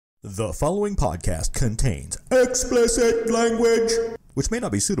The following podcast contains explicit language, which may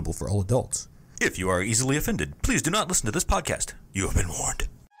not be suitable for all adults. If you are easily offended, please do not listen to this podcast. You have been warned.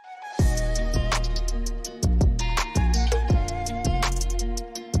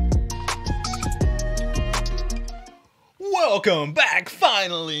 Welcome back,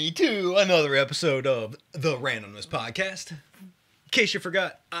 finally, to another episode of The Randomness Podcast. In case you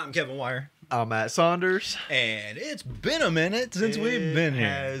forgot, I'm Kevin Wire. I'm Matt Saunders. And it's been a minute since we've been here. It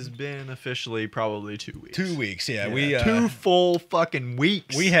has been officially probably 2 weeks. 2 weeks, yeah. We 2 full fucking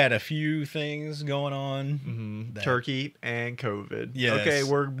weeks. We had a few things going on. Mm-hmm. Turkey and COVID. Yes. Okay,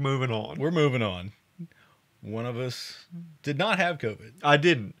 we're moving on. We're moving on. One of us did not have COVID. I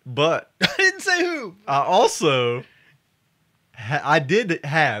didn't, but I didn't say who. I also... I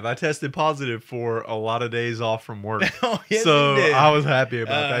tested positive for a lot of days off from work. Oh, yes, so you did. I was happy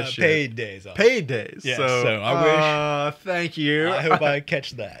about that shit. Paid days off. Paid days. Yeah, so I wish. Thank you. I hope I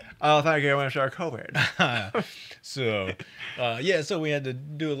catch that. Oh, thank you. I wish I had COVID. So we had to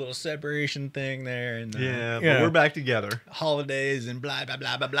do a little separation thing there. And but we're back together. Holidays and blah, blah,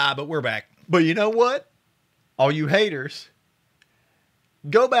 blah, blah, blah, but we're back. But you know what? All you haters,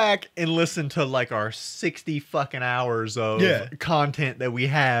 go back and listen to like our 60 fucking hours of content that we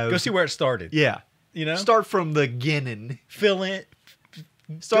have. Go see where it started. Yeah. You know? Start from the beginning. Fill in.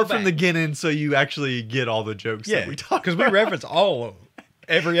 Start from the beginning so you actually get all the jokes that we talk about. Because we reference all of them.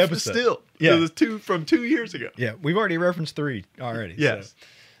 Every episode. Still. Yeah. So there's from 2 years ago. Yeah. We've already referenced 3 already. Yes.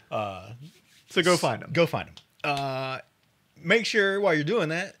 So go find them. Go find them. Make sure while you're doing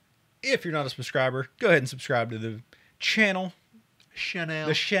that, if you're not a subscriber, go ahead and subscribe to the channel.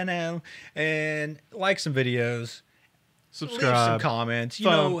 The channel, and like some videos, subscribe, leave some comments. You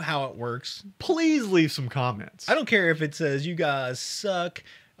know how it works. Please leave some comments. I don't care if it says you guys suck.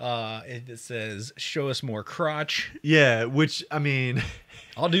 If it says show us more crotch. Yeah, which I mean,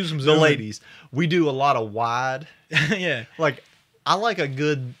 I'll do some. The ladies, we do a lot of wide. Yeah, like I like a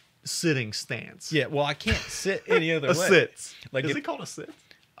good sitting stance. Yeah, well, I can't sit any other way. Sits. Like is it called a sit?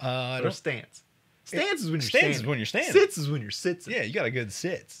 Or stance. Stance is when you're standing. Is when you're standing. Sits is when you're sitting. Yeah, you got a good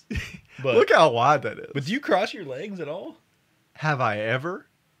sits. But look how wide that is. But do you cross your legs at all? Have I ever?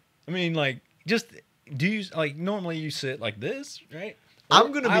 I mean, like, just do you like normally you sit like this, right? I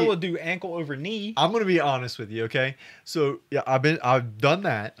will do ankle over knee. I'm gonna be honest with you, okay? So yeah, I've done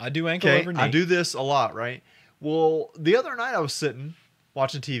that. I do ankle over knee. I do this a lot, right? Well, the other night I was sitting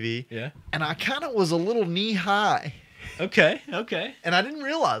watching TV. Yeah. And I kind of was a little knee high. Okay. And I didn't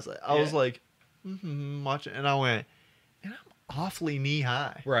realize it. I was like, watching, and I went, and I'm awfully knee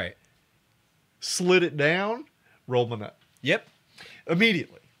high. Right. Slid it down, rolled my nut. Yep.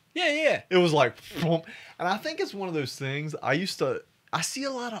 Immediately. Yeah. It was like, and I think it's one of those things. I see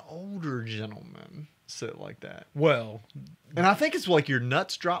a lot of older gentlemen sit like that. Well, and I think it's like your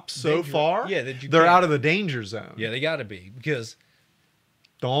nuts drop so far. Yeah, that they're out of the danger zone. Yeah, they got to be because.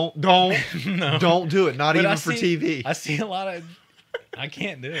 Don't do it. Not even for TV. I see a lot of. I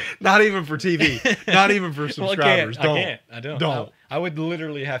can't do it. Not even for TV. Not even for subscribers. I can't. I don't. I would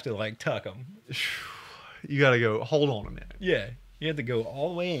literally have to like tuck them. You got to go. Hold on a minute. Yeah, you have to go all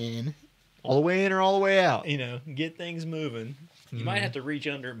the way in. All the way in or all the way out. You know, get things moving. You might have to reach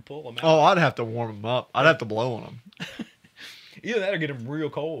under and pull them out. Oh, I'd have to warm them up. I'd have to blow on them. Either that or get them real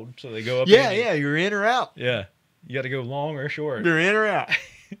cold so they go up. Yeah. You're in or out. Yeah. You got to go long or short. You're in or out.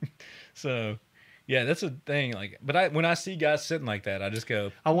 So, yeah, that's a thing. Like, but when I see guys sitting like that, I just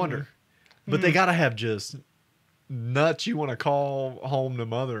go. I wonder. But they got to have just nuts you want to call home to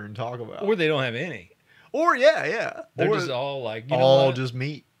mother and talk about. Or they don't have any. Or yeah. They're or just all like just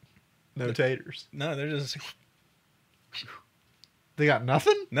meat. No taters. No, they're just. They got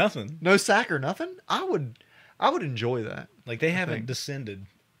nothing. Nothing. No sack or nothing. I would enjoy that. Like they haven't descended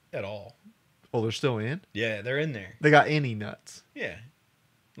at all. Oh, they're still in? Yeah, they're in there. They got any nuts. Yeah.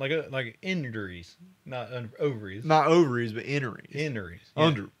 Like injuries, not ovaries. Not ovaries, but injuries. Injuries.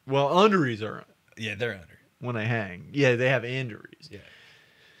 Yeah. Underries are. Yeah, they're under. When they hang. Yeah, they have injuries. Yeah.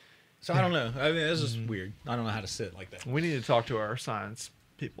 So I don't know. I mean, this is weird. I don't know how to sit like that. We need to talk to our science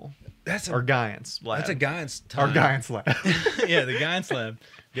people. That's our Guidance lab. That's a Guidance time. Our Guidance lab. Yeah, the Guidance lab.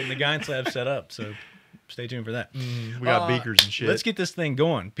 Getting the Guidance lab set up. So stay tuned for that. We got beakers and shit. Let's get this thing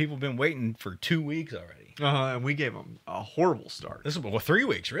going. People have been waiting for 2 weeks already. And we gave them a horrible start. This is 3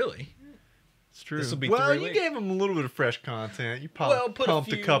 weeks, really. It's true. This will be 3 well, weeks. You gave them a little bit of fresh content. You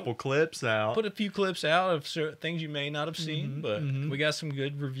pumped a couple clips out. Put a few clips out of things you may not have seen, but we got some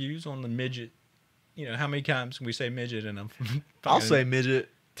good reviews on the midget. You know, how many times can we say midget? And I'll say midget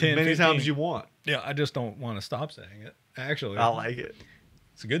 10, as many 15 times as you want. Yeah, I just don't want to stop saying it. Actually, I like it.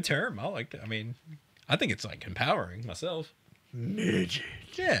 It's a good term. I like it. I mean, I think it's like empowering myself. midget.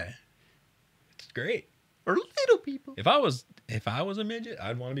 Yeah, it's great. Or little people. If I was a midget,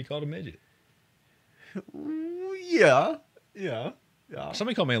 I'd want to be called a midget. Yeah.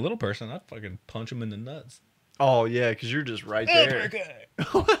 Somebody called me a little person, I'd fucking punch them in the nuts. Oh yeah, because you're just right there.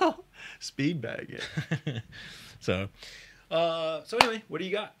 Well, speed bag it. So anyway, what do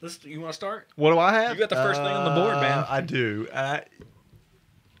you got? You want to start? What do I have? You got the first thing on the board, man. I do.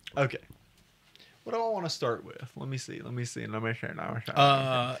 Okay. What do I want to start with? Let me see.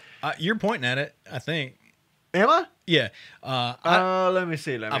 You're pointing at it, I think. Am I? Yeah. Let me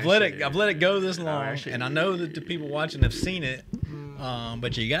see. I've let it go this long, and I know that the people watching have seen it.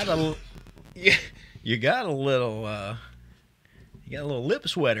 But you got a little lip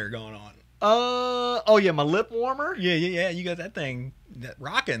sweater going on. Oh yeah, my lip warmer. Yeah. You got that thing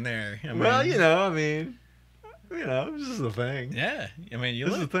rocking there. Well, this is the thing. Yeah,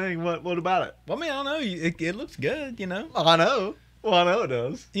 this is the thing. What about it? Well, I mean, I don't know. It looks good, I know. Well, I know it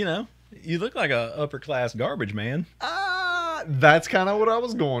does. You look like a upper class garbage man. That's kind of what I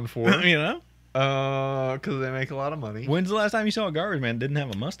was going for. Because they make a lot of money. When's the last time you saw a garbage man that didn't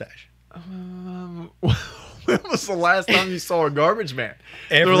have a mustache? When was the last time you saw a garbage man?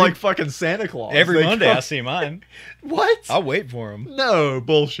 They're like fucking Santa Claus. Every Monday I see mine. What? I'll wait for them. No,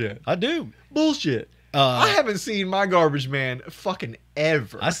 bullshit. I do. Bullshit. I haven't seen my garbage man fucking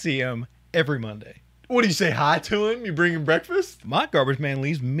ever. I see him every Monday. What do you say hi to him? You bring him breakfast? My garbage man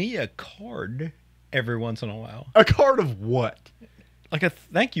leaves me a card every once in a while. A card of what? Like a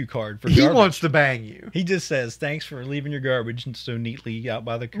thank you card for He garbage. wants to bang you. He just says, thanks for leaving your garbage so neatly out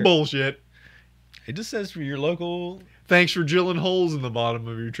by the curb. Bullshit. It just says for your local... Thanks for drilling holes in the bottom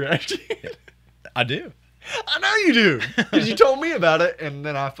of your trash can. I do. I know you do. Because you told me about it, and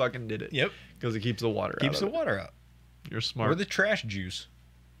then I fucking did it. Yep. Because it keeps the water out. Keeps the water out. You're smart. Or the trash juice.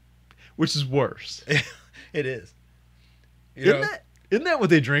 Which is worse. It is. Isn't that what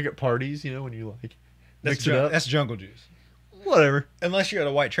they drink at parties, when you mix it up? That's jungle juice. Whatever. Unless you're at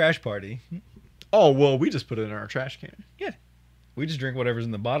a white trash party. Oh, well, we just put it in our trash can. Yeah. We just drink whatever's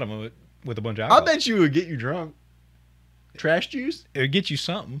in the bottom of it with a bunch of alcohol. I bet you it would get you drunk. Trash juice? It would get you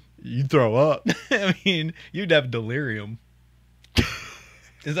something. You'd throw up. I mean, you'd have delirium.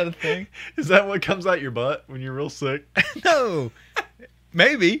 Is that a thing? Is that what comes out your butt when you're real sick? No.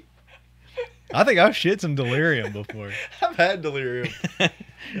 Maybe. I think I've shit some delirium before. I've had delirium.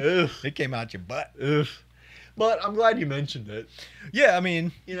 It came out your butt. Ugh. But I'm glad you mentioned it. Yeah, I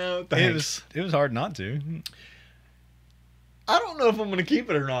mean, thanks. It was hard not to. I don't know if I'm going to keep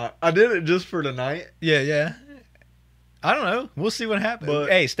it or not. I did it just for tonight. Yeah. I don't know. We'll see what happens. But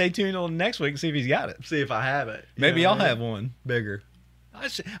hey, stay tuned on next week and see if he's got it. See if I have it. Maybe I'll have one bigger.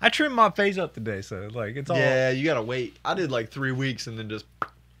 I trimmed my face up today, so it's all. Yeah, you got to wait. I did 3 weeks and then just.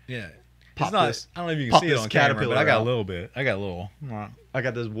 Yeah. Pop this. I don't know if you can see it on camera, but I got a little bit. I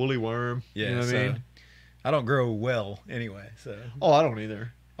got this woolly worm. Yeah, you know what I mean? I don't grow well anyway, so. Oh, I don't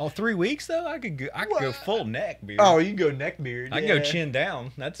either. Oh, 3 weeks though? I could go full neck beard. Oh, you can go neck beard. I can go chin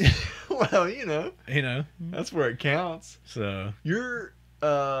down. That's well, that's where it counts. So you're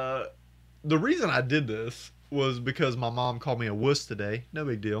the reason I did this was because my mom called me a wuss today. No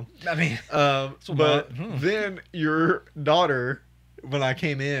big deal. I mean, but then your daughter, when I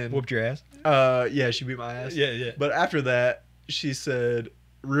came in, whooped your ass. Yeah, she beat my ass. Yeah. But after that, she said,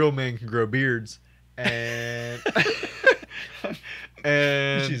 "Real men can grow beards," and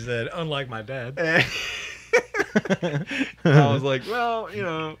and she said, "Unlike my dad." I was like,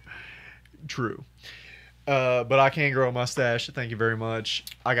 well, true. But I can grow a mustache. Thank you very much.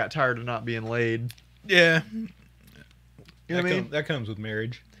 I got tired of not being laid. Yeah. You know what I mean? That comes with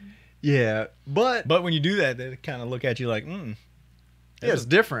marriage. Yeah, but when you do that, they kind of look at you like, it's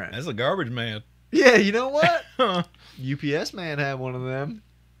different. That's a garbage man. Yeah, you know what? UPS man had one of them.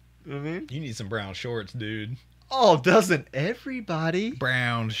 You know what I mean? You need some brown shorts, dude. Oh, doesn't everybody?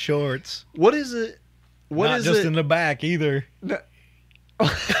 Brown shorts. What is it? Not just in the back either. No.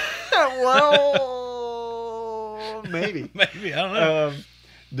 Well, maybe. Maybe, I don't know.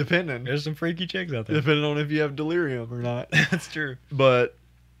 Depending. There's some freaky chicks out there. Depending on if you have delirium or not. That's true. But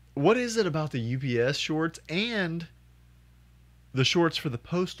what is it about the UPS shorts and the shorts for the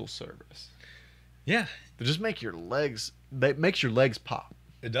Postal Service? Yeah. They just make your legs, that makes your legs pop.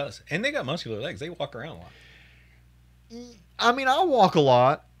 It does. And they got muscular legs. They walk around a lot. I mean, I walk a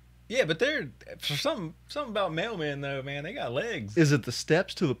lot. Yeah, but they're for something about mailmen though, man. They got legs. Is it the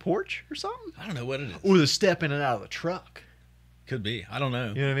steps to the porch or something? I don't know what it is. Or the step in and out of the truck. Could be. I don't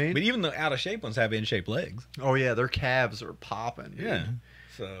know. You know what I mean? But even the out of shape ones have in shape legs. Oh yeah, their calves are popping. Dude. Yeah.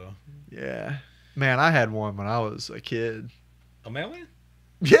 So. Yeah, man, I had one when I was a kid. A mailman?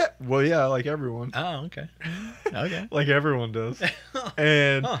 Yeah. Well, yeah, like everyone. Oh, okay. Okay. Like everyone does.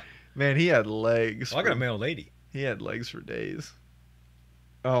 And man, he had legs. Well, I got a male lady. He had legs for days.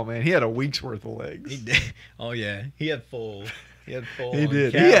 Oh man, he had a week's worth of legs. He did. Oh yeah, he had full. He had full. He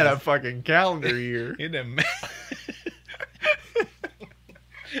did. Cows. He had a fucking calendar year. He did.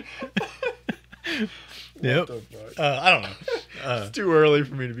 Yep. I don't know. It's too early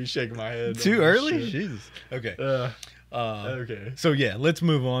for me to be shaking my head. Too early? Jesus. Okay. Okay. So yeah, let's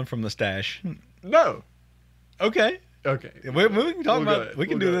move on from the stash. No. Okay. Okay. We can talk about. We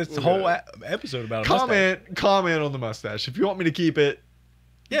can do this whole episode about a mustache. Comment on the mustache. If you want me to keep it,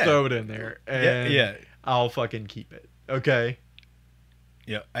 Yeah. throw it in there, and Yeah. I'll fucking keep it. Okay.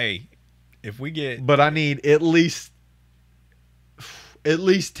 Yeah. Hey, if we get, But I need at least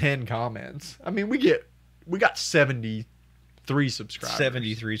 10 comments. I mean, we got 73 subscribers.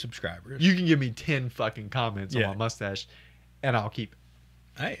 73 subscribers. You can give me 10 fucking comments on my mustache, and I'll keep it.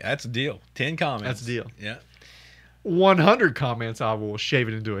 Hey, that's a deal. 10 comments. That's a deal. Yeah. 100 comments, I will shave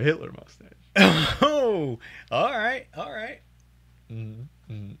it into a Hitler mustache. Oh, all right.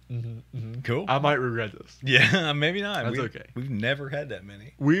 Cool. I might regret this. Yeah, maybe not. That's okay. We've never had that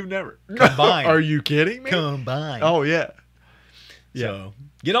many. We've never Combined. Are you kidding me? Combined. Oh yeah. Yeah. So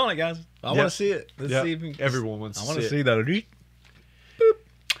get on it, guys. I want to see it. Let's see if everyone wants to see it. I want to see that.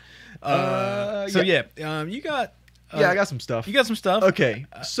 Boop. So yeah, you got. Yeah, I got some stuff. You got some stuff. Okay,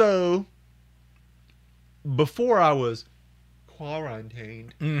 so before I was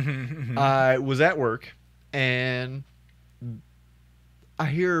quarantined, I was at work and I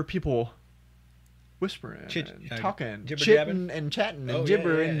hear people whispering, and talking, chitting and chatting and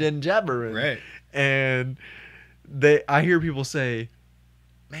gibbering and jabbering. Right. And I hear people say,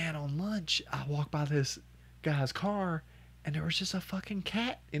 "Man, on lunch, I walked by this guy's car, and there was just a fucking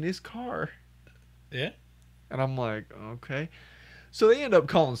cat in his car." Yeah. And I'm like, okay. So they end up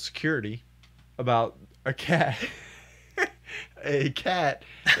calling security about a cat. A cat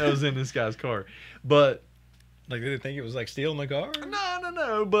that was in this guy's car. But like, did they think it was like stealing the car?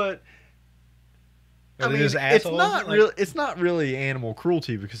 No, but I mean, it's not really animal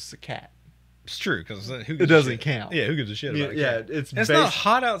cruelty because it's a cat. It's true, because it doesn't count. Yeah, who gives a shit about it? Yeah, it's not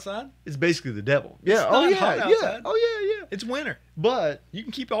hot outside. It's basically the devil. Yeah. Hot outside. Yeah. It's winter, but you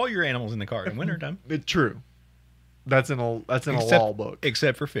can keep all your animals in the car in wintertime. It's true. That's in a law book.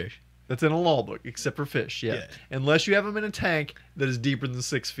 Except for fish. That's in a law book, except for fish. Yeah. Unless you have them in a tank that is deeper than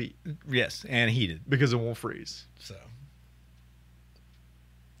 6 feet. Yes, and heated because it won't freeze. So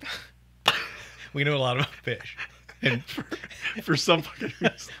we know a lot about fish. And for some fucking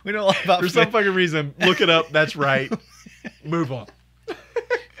reason. We know a lot about fish. Some fucking reason. Look it up. That's right. Move on.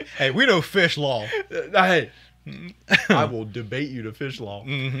 Hey, we know fish law. Hey, I will debate you to fish law.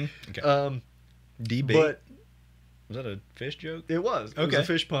 Okay. Debate. But was that a fish joke? It was. It was a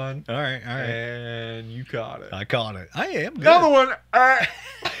fish pun. All right. And you caught it. I caught it. I am good. Another one.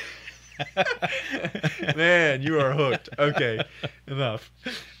 Man, you are hooked. Okay, enough.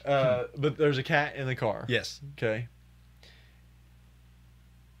 But there's a cat in the car. Yes. Okay.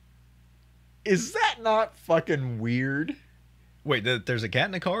 Is that not fucking weird? Wait, there's a cat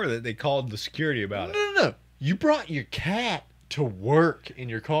in the car, or that they called the security about it? No. You brought your cat to work in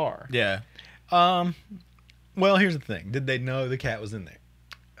your car. Yeah. Well, here's the thing. Did they know the cat was in there?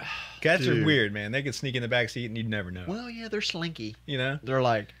 Cats are weird, man. They could sneak in the back seat and you'd never know. Well, yeah, they're slinky. You know? They're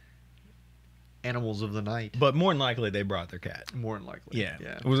like animals of the night. But more than likely, they brought their cat. More than likely. Yeah.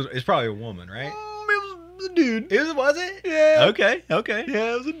 It's probably a woman, right? It was a dude. Was it? Yeah. Okay.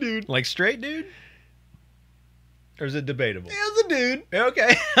 Yeah, it was a dude. Like straight dude? Or is it debatable? It was a dude.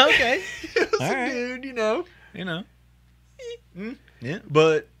 Okay. It was a dude, you know. Yeah.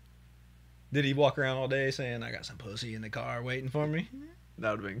 But did he walk around all day saying, "I got some pussy in the car waiting for me"?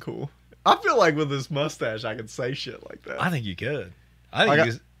 That would have been cool. I feel like with this mustache, I could say shit like that. I think you could. I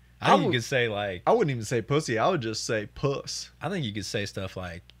think you could say like. I wouldn't even say pussy. I would just say puss. I think you could say stuff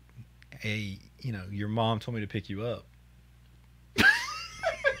like, "Hey, your mom told me to pick you up."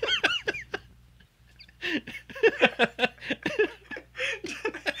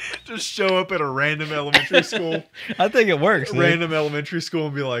 Just show up at a random elementary school. I think it works. Random elementary school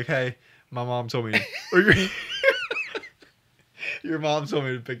and be like, "Hey, my mom told me," or your mom told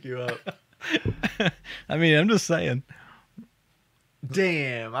me to pick you up. I mean, I'm just saying.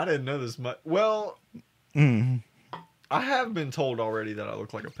 Damn, I didn't know this much. Well, I have been told already that I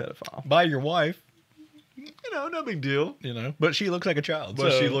look like a pedophile by your wife. No big deal. But she looks like a child.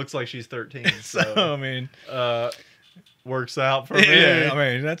 But she looks like she's 13. So I mean, works out for me. Yeah, I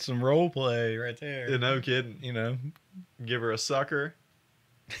mean, that's some role play right there. No kidding. Give her a sucker,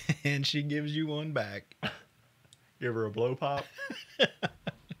 and she gives you one back. Give her a blow pop.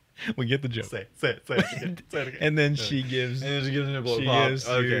 We get the joke. Say it again. And then she gives. And then she gives me a blow pop.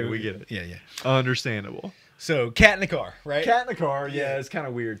 Okay, we get it. Yeah, yeah. Understandable. So, cat in the car, right? Cat in the car. Yeah, it's kind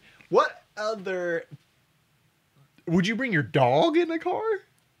of weird. What other? Would you bring your dog in the car?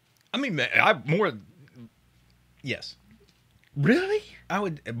 I mean, Yes. Really? I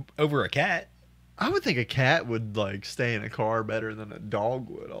would over a cat. I would think a cat would like stay in a car better than a dog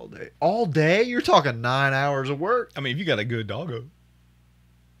would all day. All day? You're talking 9 hours of work. I mean, if you got a good doggo.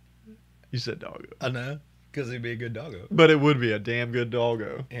 You said doggo. I know, because it'd be a good doggo. But it would be a damn good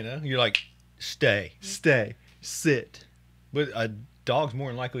doggo. You know, you're like, stay, sit. But a dog's more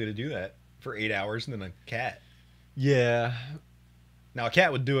than likely to do that for 8 hours than a cat. Yeah. Now, a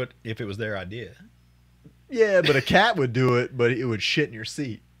cat would do it if it was their idea. Yeah, but a cat would do it, but it would shit in your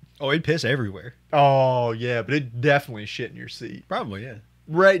seat. Oh, it'd piss everywhere. Oh, yeah, but it definitely shit in your seat. Probably, yeah.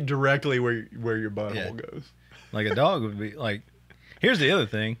 Right directly where your butthole goes. Like a dog would be like... Here's the other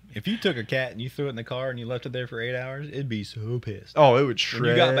thing. If you took a cat and you threw it in the car and you left it there for 8 hours, it'd be so pissed. Oh, it would shred.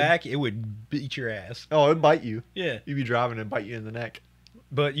 When you got back, it would beat your ass. Oh, it'd bite you. Yeah. You'd be driving and bite you in the neck.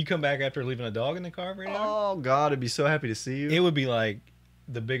 But you come back after leaving a dog in the car for 8 hours? Oh, God, it'd be so happy to see you. It would be like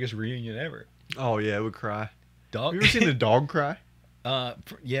the biggest reunion ever. Oh, yeah, it would cry. Dog? Have you ever seen a dog cry?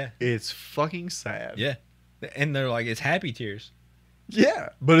 Yeah. It's fucking sad. Yeah. And they're like, it's happy tears. Yeah,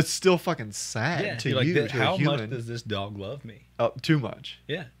 but it's still fucking sad to like, you. To how a human. much does this dog love me? Too much.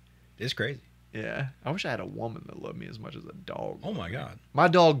 Yeah. It's crazy. Yeah. I wish I had a woman that loved me as much as a dog. Oh, my God. My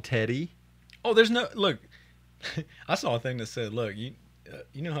dog, Teddy. Oh, there's no... Look, I saw a thing that said, look, you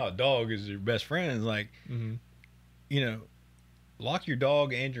know how a dog is your best friend? It's like, you know, lock your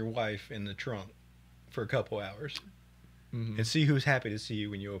dog and your wife in the trunk for a couple hours and see who's happy to see you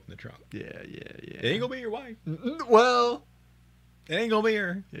when you open the trunk. Yeah. It ain't gonna be your wife. Well, it ain't gonna be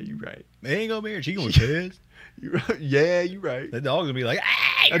her. Yeah, you're right. It ain't gonna be her. She gonna be pissed. Yeah, you're right. The dog's gonna be like,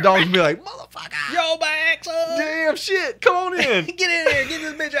 that dog's gonna be like, motherfucker, yo back, son. Damn shit, come on in. Get in here, get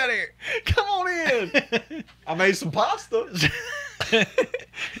this bitch out of here. Come on in. I made some pasta.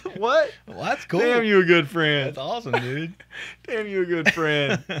 What? Well, that's cool. Damn, you a good friend. That's awesome, dude. Damn, you a good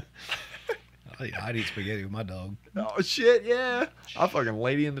friend. I'd eat spaghetti with my dog. Oh shit, yeah. I fucking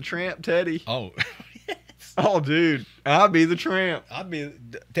Lady and the Tramp, Teddy. Oh, yes. Oh, dude, I'd be the tramp.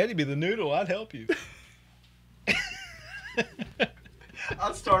 Teddy be the noodle. I'd help you.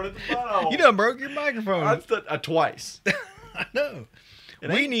 I started the butthole. You done broke your microphone. Twice. I know.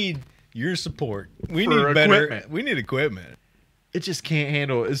 We need your support. We For need better. equipment. We need equipment. It just can't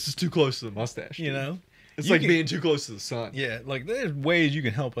handle it. It's just too close to the mustache. You know? It's like being too close to the sun. Yeah, like there's ways you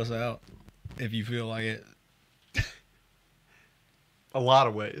can help us out if you feel like it. A lot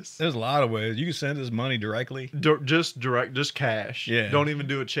of ways. There's a lot of ways. You can send us money directly. Just cash. Yeah. Don't even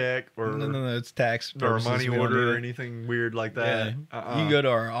do a check or no, it's tax or a money order or or anything weird like that. Yeah. You can go to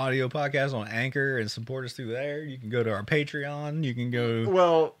our audio podcast on Anchor and support us through there. You can go to our Patreon. You can go.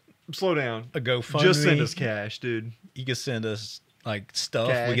 Well, slow down. A GoFundMe. Just send us cash, dude. You can send us like stuff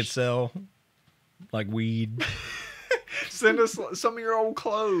Cash. we could sell, like weed. Send us some of your old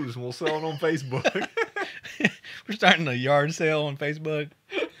clothes and we'll sell it on Facebook. We're starting a yard sale on Facebook.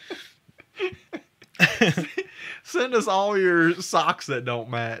 Send us all your socks that don't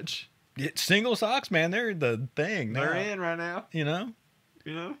match. Single socks, man, they're the thing. They're in right now. You know?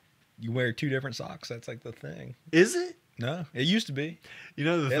 You wear 2 different socks. That's like the thing. Is it? No, it used to be. It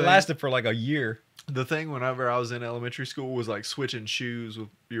lasted for like a year. The thing whenever I was in elementary school was like switching shoes with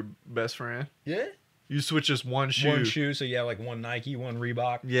your best friend. Yeah. You switch just one shoe. One shoe, so you have like one Nike, one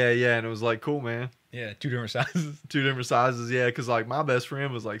Reebok. Yeah, and it was like, cool, man. Yeah, 2 different sizes. 2 different sizes, yeah, because like my best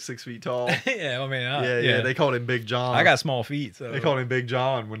friend was like 6 feet tall. Yeah, I mean, yeah, they called him Big John. I got small feet, so they called him Big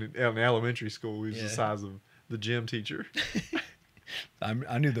John when in elementary school. He was the size of the gym teacher.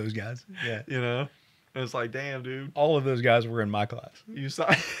 I knew those guys. Yeah, and it's like, damn, dude. All of those guys were in my class. You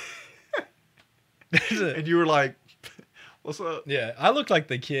saw, and you were like, "What's up?" Yeah, I looked like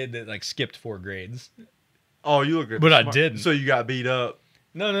the kid that like skipped 4 grades. Oh, you look good, but I didn't. So you got beat up.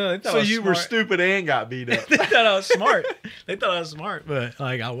 No, they thought so I was you smart. were stupid and got beat up. They thought I was smart. They thought I was smart, but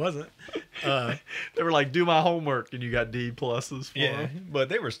like I wasn't. They were like, "Do my homework," and you got D pluses for them. But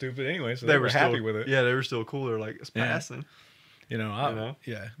they were stupid anyway, so they were happy with it. Yeah, they were still cool. They're like, "It's passing."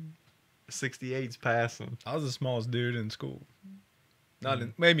 Yeah. 68's passing. I was the smallest dude in school.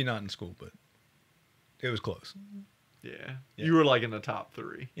 Maybe not in school, but it was close. Yeah. You were like in the top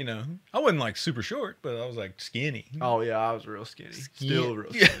 3. I wasn't like super short, but I was like skinny. Oh yeah, I was real skinny. Still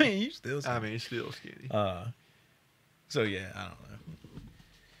real skinny. Yeah, you still skinny. Still skinny. So yeah, I don't know.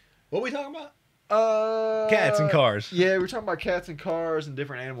 What are we talking about? Cats and cars. Yeah, we're talking about cats and cars and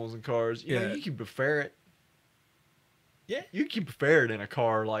different animals and cars. You know, you keep a ferret. Yeah. You keep prepared in a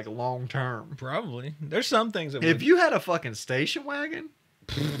car like long term. Probably. There's some things that If you had a fucking station wagon,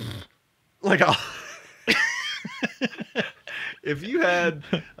 like a if you had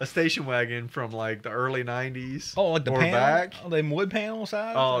a station wagon from like the early 90s, like the or panel, back, the wood panel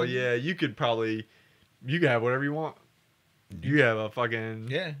size. oh yeah, you could have whatever you want. You have a fucking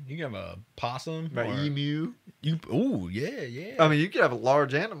you can have a possum, an emu. Yeah. I mean, you could have a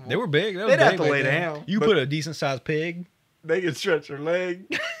large animal. They were big. They'd have to lay down. You put a decent sized pig. They could stretch their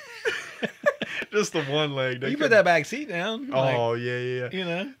leg. Just the one leg. You put that back seat down. Oh, yeah. You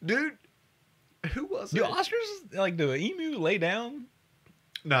know? Dude, who was it? Do ostriches, do an emu lay down?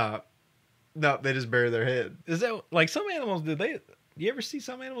 Nah. No, they just bury their head. Is that, like, some animals, you ever see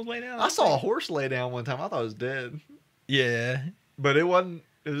some animals lay down? I saw a horse lay down one time. I thought it was dead. Yeah. But it wasn't.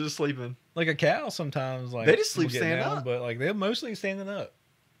 It was just sleeping. Like a cow sometimes, they just sleep standing up. But, like, they're mostly standing up.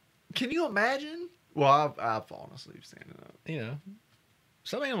 Can you imagine? Well, I've fallen asleep standing up. You know.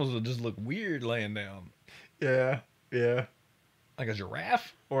 Some animals will just look weird laying down. Yeah. Like a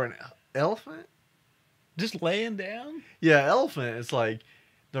giraffe? Or an elephant? Just laying down? Yeah, elephant. It's like,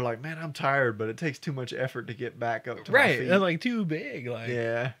 they're like, man, I'm tired, but it takes too much effort to get back up to my feet. Right. They're like too big. Like.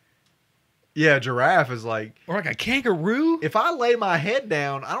 Yeah. Yeah, giraffe is like... Or like a kangaroo? If I lay my head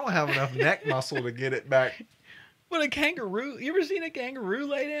down, I don't have enough neck muscle to get it back. But a kangaroo... You ever seen a kangaroo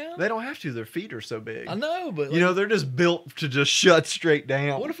lay down? They don't have to. Their feet are so big. I know, but... Like, they're just built to just shut straight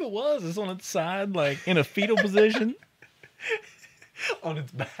down. What if it was? It's on its side, like, in a fetal position? On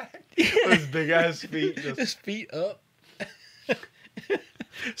its back? Yeah. With its big-ass feet. Just feet up.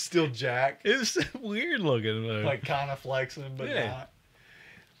 Still jacked. It's weird looking, though. Like, kind of flexing, but not.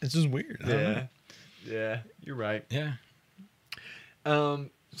 It's just weird. Yeah, you're right. Yeah. So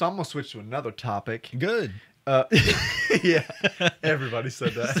I'm gonna switch to another topic. Good. Yeah, everybody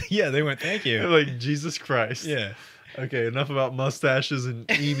said that. Yeah, they went, thank you. Like, Jesus Christ. Yeah. Okay, enough about mustaches and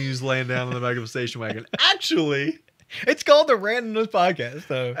emus laying down on the back of a station wagon. Actually, it's called the Randomness Podcast,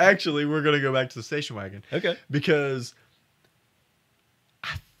 though. Actually, we're gonna go back to the station wagon. Okay. Because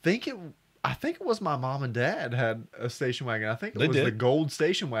I think it was my mom and dad had a station wagon. I think it was the gold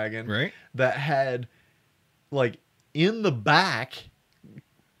station wagon, right? That had, like, in the back,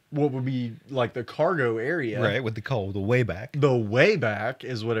 what would be like the cargo area, right? With the way back. The way back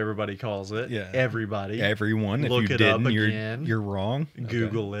is what everybody calls it. Yeah, everyone. Look, if you it didn't, up again. You're wrong.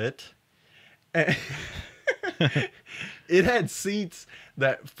 Google it. It had seats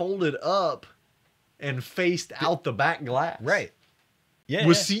that folded up and faced out the back glass, right? Yeah,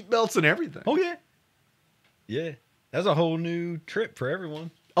 with seatbelts and everything. Oh yeah, yeah. That's a whole new trip for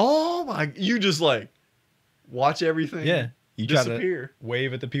everyone. Oh my! You just like watch everything. Yeah, you disappear. Try to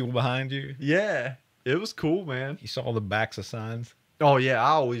wave at the people behind you. Yeah, it was cool, man. You saw the backs of signs. Oh yeah, I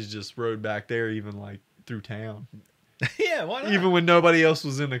always just rode back there, even like through town. Yeah, why not? Even when nobody else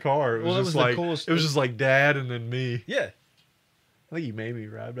was in the car, it was just like coolest it was just like Dad and then me. Yeah, I think you made me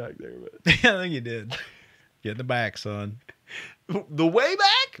ride back there, but yeah, I think you did. Get in the back, son. The way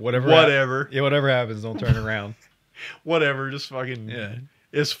back? Whatever. Yeah, whatever happens, don't turn around. Whatever, just fucking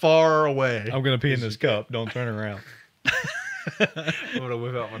as far away. I'm gonna pee in this cup. Don't turn around. I'm gonna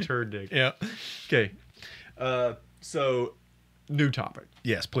whip out my turd dick. Yeah. Okay. So, new topic.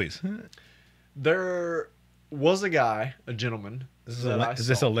 Yes, please. There was a guy, a gentleman. Is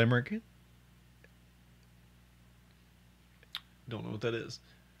this a limerick? Don't know what that is.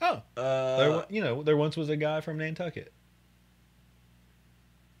 Oh. There once was a guy from Nantucket.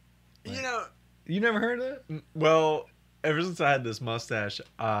 You never heard of it? Well, ever since I had this mustache,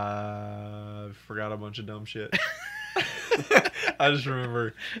 I forgot a bunch of dumb shit. I just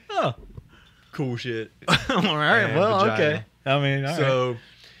remember cool shit. All right. Well, vagina. Okay. I mean, so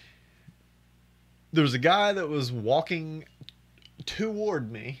there was a guy that was walking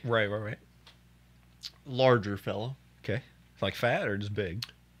toward me. Right. Larger fella. Okay. Like fat or just big?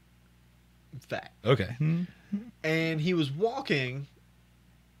 Fat. Okay. And he was walking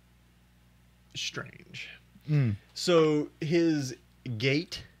strange. Mm. So his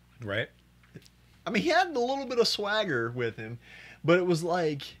gait, right? I mean, he had a little bit of swagger with him, but it was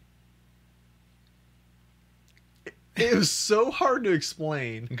like it was so hard to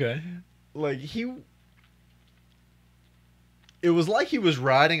explain. Okay. Like it was like he was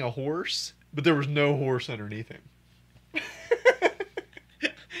riding a horse, but there was no horse underneath him.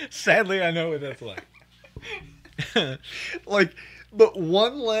 Sadly, I know what that's like. But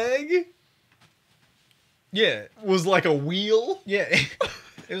one leg, was like a wheel. Yeah,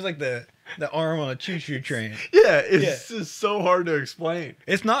 it was like the arm on a choo-choo train. Yeah, it's just so hard to explain.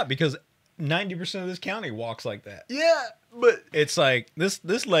 It's not, because 90% of this county walks like that. Yeah, but it's like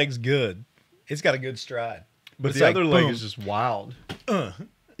this leg's good. It's got a good stride. But it's the like, other leg boom. is just wild.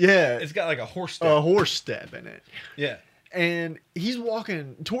 Yeah. It's got like a horse step. A horse step in it. Yeah. And he's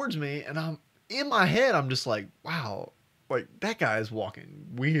walking towards me, and I'm in my head, I'm just like, wow, like that guy is walking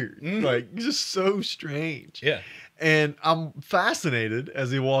weird. Like, just so strange. Yeah. And I'm fascinated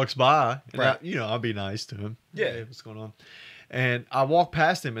as he walks by. And Right. I'll be nice to him. Yeah. Hey, what's going on? And I walked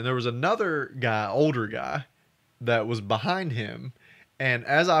past him, and there was another guy, older guy, that was behind him. And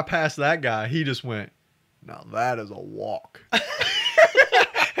as I passed that guy, he just went, now that is a walk.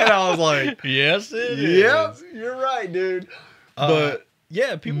 And I was like, yes, it yep, is. you're right, dude. But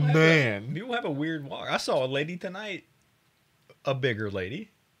yeah, people man, have a weird walk. I saw a lady tonight, a bigger lady.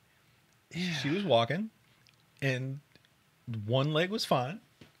 yeah. She was walking, and one leg was fine.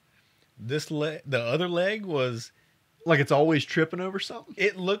 The other leg was like it's always tripping over something.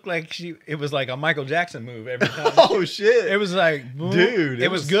 It looked like it was like a Michael Jackson move every time. Oh shit! It was like, boom. Dude,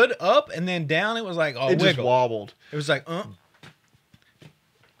 it was good up, and then down. It was like it wiggle. just wobbled. It was like,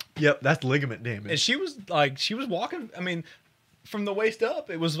 Yep, that's ligament damage. And she was walking. I mean, from the waist up,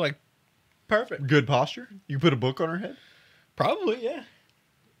 it was like perfect. Good posture. You put a book on her head. Probably, yeah.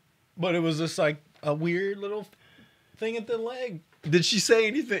 But it was just like a weird little thing at the leg. Did she say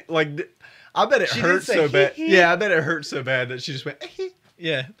anything? Like, I bet it She hurt did say, so bad. hee hee. Yeah, I bet it hurt so bad that she just went.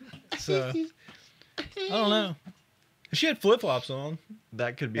 Yeah. So I don't know. She had flip flops on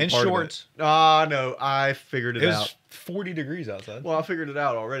That could be and part shorts. Of it. Ah, no, I figured it It was out. 40 degrees outside. Well, I figured it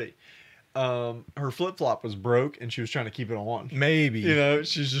out already. Her flip flop was broke, and she was trying to keep it on. Maybe.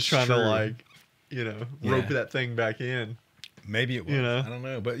 She's just trying to rope Yeah. that thing back in. Maybe it was. I don't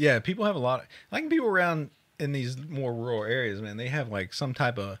know. But yeah, people have a lot. Like people around in these more rural areas, man, they have like some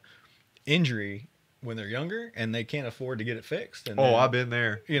type of injury when they're younger, and they can't afford to get it fixed. And then, I've been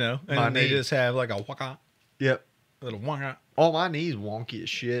there. and My they knee. just have like a waka, Yep. little waka. Oh, my knees wonky as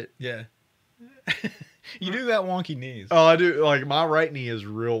shit. Yeah. You do that wonky knees. Oh, I do. Like, my right knee is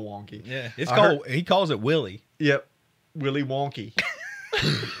real wonky. Yeah. It's called, he calls it Willie. Yep. Willy wonky.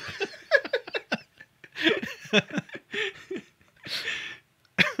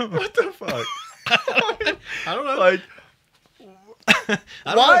 What the fuck? I don't know. Like,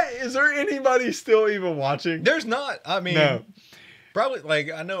 I don't why is there anybody still even watching? There's not. I mean, No. probably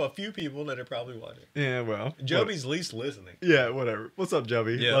like I know a few people that are probably watching. Yeah, well. Joby's least listening. Yeah, whatever. What's up,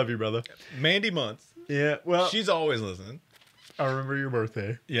 Joby? Yeah. Love you, brother. Mandy Months. Yeah, well, She's always listening. I remember your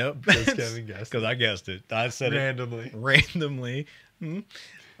birthday. Yep. Just Kevin guessed. Because I guessed it. I said Randomly. it randomly. Who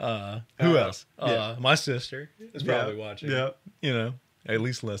else? yeah. My sister is probably watching. Yep. At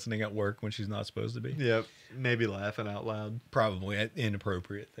least listening at work when she's not supposed to be. Yep. Maybe laughing out loud. Probably at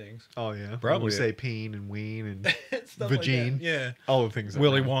inappropriate things. Oh, yeah. Probably. When we say peen and ween and Stuff like that. vagine. Yeah. All the things. that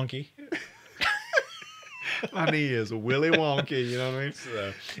Willy matter. Wonky. My knee is a Willy Wonky, you know what I mean?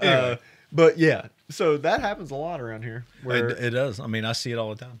 So, anyway. But yeah, so that happens a lot around here. Where, It does. I mean, I see it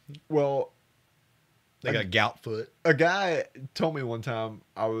all the time. well, They got gout foot. a guy told me one time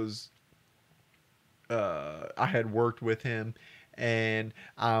I had worked with him, and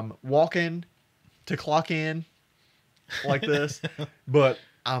I'm walking to clock in like this, but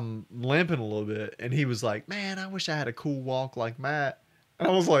I'm limping a little bit, and he was like, "Man, I wish I had a cool walk like Matt." And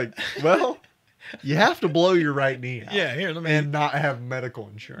I was like, "Well, you have to blow your right knee out, Yeah, here, and not have medical let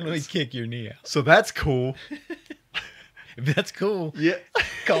me insurance." kick your knee out. So that's cool. If that's cool, Yeah,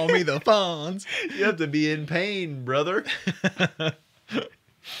 call me the Fonz. you have to be in pain, brother.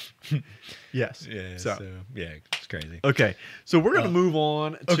 Yes. Yeah, So. yeah, it's crazy. Okay, so we're gonna move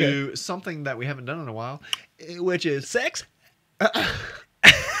on to okay. something that we haven't done in a while, which is Sex?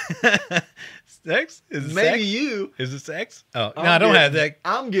 Sex? Is it maybe sex? you. Is it sex? Oh, no, I'm I don't have getting- that.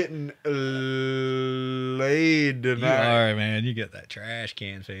 I'm getting laid You tonight. are, man. You get that trash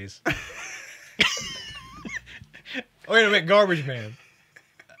can face. Wait a minute, garbage man.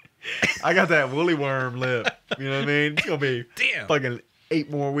 I got that woolly worm lip. You know what I mean? It's gonna be Damn. fucking 8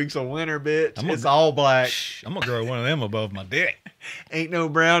 more weeks of winter, bitch. I'm gonna- It's all black. Shh, I'm gonna grow one of them above my dick. Ain't no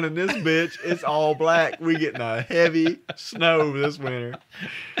brown in this bitch. It's all black. We getting a heavy snow this winter.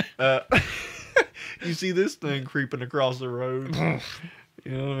 You see this thing creeping across the road?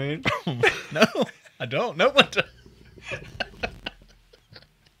 You know what I mean? No, I don't. No one does.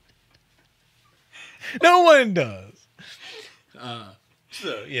 No one does.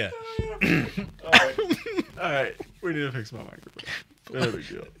 So yeah. All right. We need to fix my microphone. There we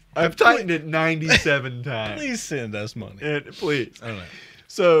go. I've tightened it 97 times. Please send us money. And please. I don't know.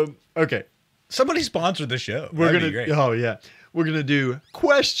 So, okay. Somebody sponsor the show. We're That'd going be great. to, oh, yeah. We're going to do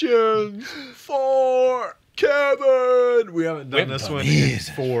questions for Kevin. We haven't done this one in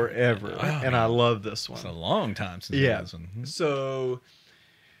forever. And I love this It's a one. long time since Yeah. this one. So,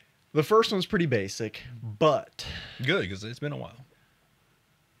 The first one's pretty basic, but Good, because it's been a while.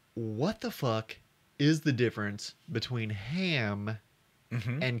 what the fuck is the difference between ham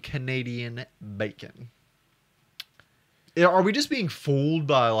and Canadian bacon? Are we just being fooled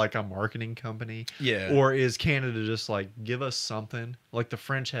by like a marketing company? Yeah. Or is Canada just like, give us something? Like the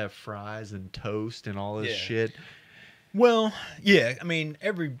French have fries and toast and all this shit. Well, yeah. I mean,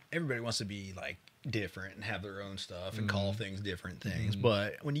 everybody wants to be like different and have their own stuff and call things different things.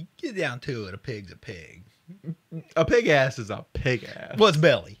 But when you get down to it, a pig's a pig. A pig ass is a pig ass. Well, it's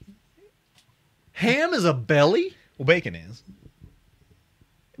belly. Ham is a belly? Well, bacon is.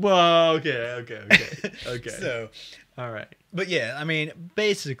 Well, okay. So, all right. but yeah, I mean,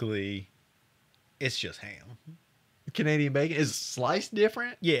 basically, it's just ham. Canadian bacon is sliced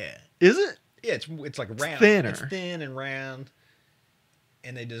different? Yeah. Is it? Yeah, it's like round. Thinner. It's thin and round,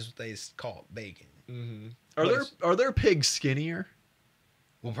 and they just call it bacon. Mm-hmm. Are there pigs skinnier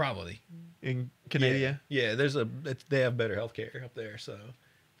Well, probably in Canada? Yeah, they have better health care up there, so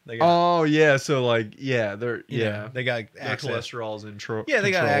they got. Oh yeah, so like they're they got their access. cholesterol's in control. Yeah,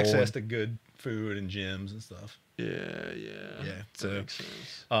 they got access to good food and gyms and stuff. Yeah. So, that makes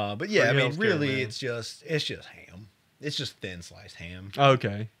sense. but yeah, I mean, healthcare, really, man. it's just ham. It's just thin sliced ham.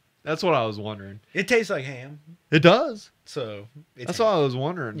 Okay, that's what I was wondering. It tastes like ham, It does. so it's That's ham. what I was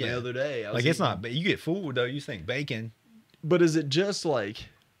wondering Yeah. the other day. I was Like it's eating- not. But you get food though. You think bacon. But is it just like?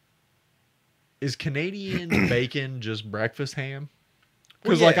 Is Canadian bacon just breakfast ham?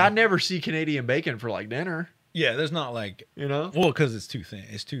 Because Well, like yeah. I never see Canadian bacon for like dinner. Yeah, there's not like. You know? Well, because it's too thin.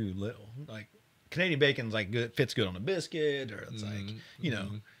 It's too little. Like Canadian bacon's like good, fits good on a biscuit, or it's like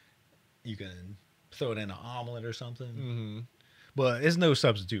you can throw it in an omelet or something. Mm-hmm. But it's no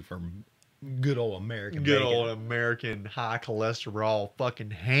substitute for good old American Good bacon. old American high cholesterol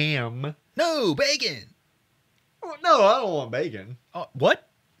fucking ham. No bacon. Oh, no, I don't want bacon. Oh, what?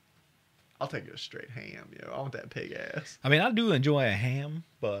 I'll take a straight ham, yo. I want that pig ass. I mean, I do enjoy a ham,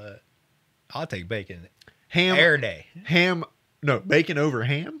 but I'll take bacon Ham. air day. Ham. No, bacon over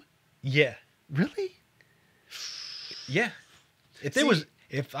ham? Yeah, Really? yeah.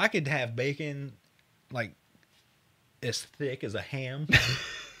 If I could have bacon like as thick as a ham.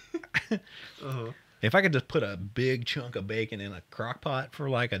 Uh-huh. If I could just put a big chunk of bacon in a crock pot for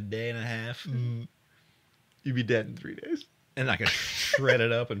like a day and a half, You'd be dead in 3 days. and I could shred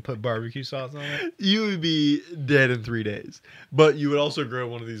it up and put barbecue sauce on it. You would be dead in 3 days. But you would also grow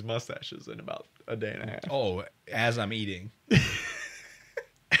one of these mustaches in about a day and a half. Oh, as I'm eating.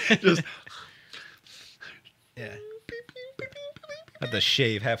 Just Yeah. I have to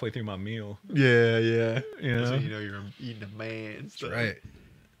shave halfway through my meal. yeah. You know? So you know you're eating a man. That's right.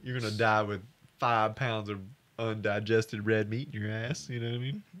 You're gonna die with 5 pounds of undigested red meat in your ass. You know what I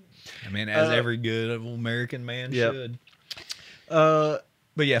mean? I mean, as every good American man Yep. should. Uh,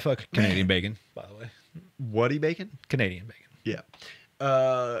 But yeah, fuck Canadian bacon, by the way. Whatty bacon? Canadian bacon.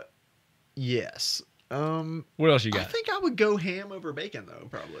 Yeah. Yes. What else you I got? think I would go ham over bacon though,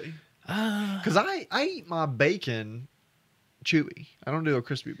 probably. Because I eat my bacon chewy. I don't do a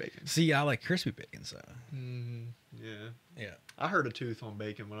crispy bacon. See, I like crispy bacon, so. Yeah. Yeah. I hurt a tooth on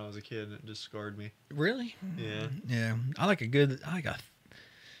bacon when I was a kid and it just scarred me. Really? Yeah. Yeah. I like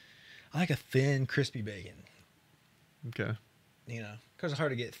a thin, crispy bacon. Okay. You know, because it's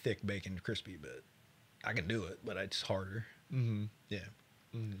hard to get thick bacon crispy, but I can do it, but it's harder. Mm-hmm. Yeah.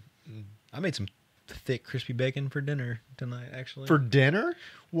 Mm-hmm. I made some thick, crispy bacon for dinner tonight, actually. For dinner?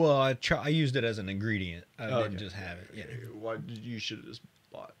 Well, I used it as an ingredient. I Okay. didn't just have it. Yeah. Why you should have just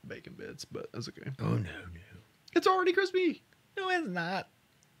bought bacon bits, but that's okay. Oh, no. It's already crispy. No, it's not.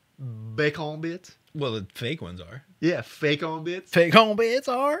 Bacon bits? Well, the fake ones are. Yeah, fake on bits. Fake home bits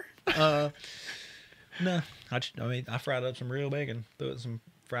are? No. I fried up some real bacon. Threw it in some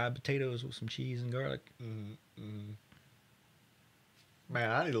fried potatoes with some cheese and garlic. Man,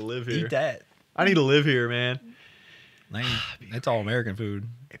 I need to live here. Eat that. I need to live here, man. That's all American food.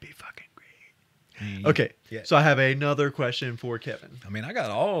 It'd be fucking great. I mean, Okay, Yeah. so I have another question for Kevin. I mean, I got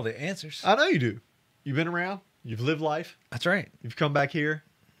all the answers. I know you do. You've been around. You've lived life. That's right. You've come back here.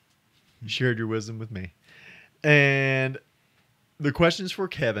 You shared your wisdom with me. And the question's for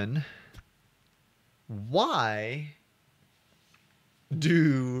Kevin. Why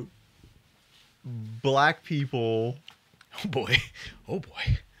do black people Oh, boy. Oh,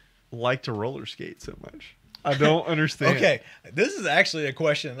 boy. like to roller skate so much? I don't understand. Okay. This is actually a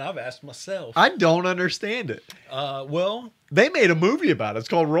question I've asked myself. I don't understand it. Well, They made a movie about it. It's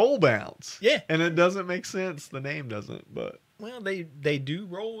called Roll Bounce. Yeah. And it doesn't make sense. The name doesn't, but they do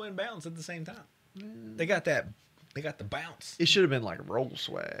roll and bounce at the same time. They got the bounce. it should have been like Roll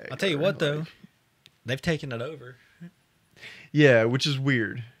Swag. I'll tell you or what, though. like- They've taken it over. Yeah, which is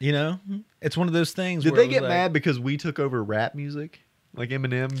weird. You know, it's one of those things. Did where they get mad because we took over rap music? Like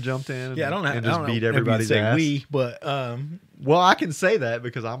Eminem jumped in Yeah, I don't know. and just beat everybody's ass? We, but well, I can say that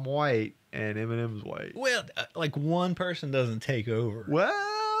because I'm white and Eminem's white. Well, like one person doesn't take over.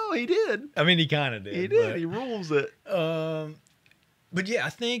 Well, he did. I mean, he kind of did. He did. He rules it. But yeah, I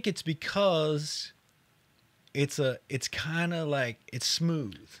think it's because it's kind of like it's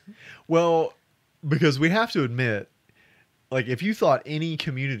smooth. Well, because we have to admit, like if you thought any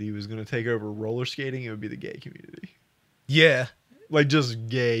community was going to take over roller skating, it would be the gay community. Yeah. Like just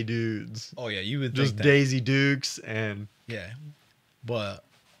gay dudes. Oh yeah, you would just think that. Daisy Dukes and yeah, but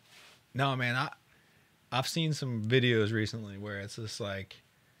no, man, I've seen some videos recently where it's just like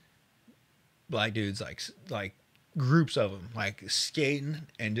black dudes like groups of them like skating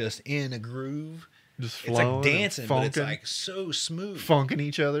and just in a groove, just it's like dancing, but it's like so smooth, funking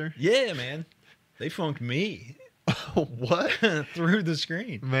each other. Yeah, man, they funked me. What? Through the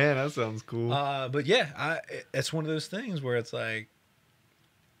screen. Man, that sounds cool. But yeah, it's one of those things where it's like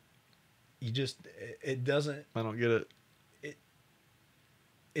you just it doesn't. I don't get it.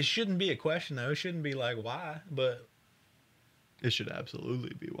 It shouldn't be a question though. It shouldn't be like why, but it should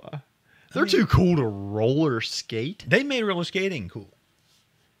absolutely be why. They're too cool to roller skate. They made roller skating cool.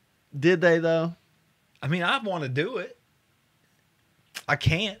 Did they though? I mean, I want to do it. I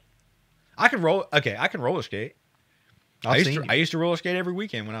can't. I can roller skate. I used to roller skate every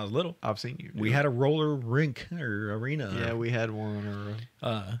weekend when I was little. I've seen you. We had a roller rink or arena. Yeah, we had one.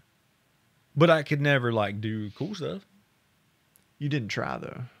 But I could never like do cool stuff. You didn't try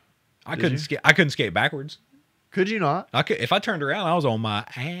though. I couldn't skate backwards. Could you not? I could. If I turned around, I was on my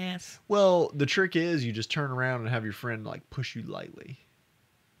ass. Well, the trick is you just turn around and have your friend like push you lightly.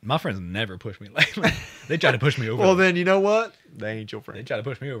 My friends never push me lightly. They try to push me over. Well, then you know what? They ain't your friend. They try to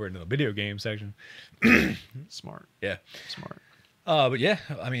push me over into the video game section. Smart. Yeah. Smart. But yeah,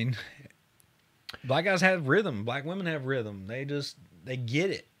 I mean, black guys have rhythm. Black women have rhythm. They get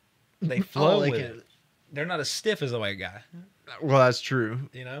it. They flow with it. They're not as stiff as a white guy. Well, that's true.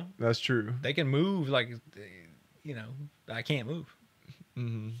 You know? That's true. They can move like, you know, I can't move.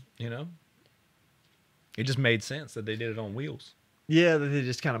 Mm-hmm. You know? It just made sense that they did it on wheels. Yeah, that they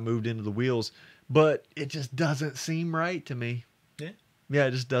just kind of moved into the wheels. But it just doesn't seem right to me. Yeah. Yeah,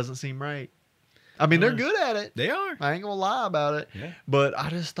 it just doesn't seem right. I mean, they're good at it. They are. I ain't gonna lie about it. Yeah. But I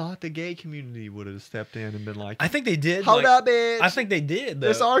just thought the gay community would have stepped in and been like, I think they did. Hold up, bitch. I think they did. Though.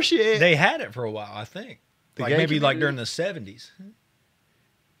 That's our shit. They had it for a while, I think. The like gay maybe community? like during the 70s.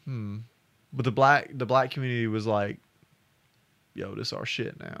 But the black community was like, yo, this our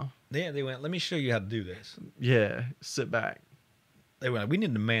shit now. Yeah, they went, let me show you how to do this. Yeah, sit back. They went, we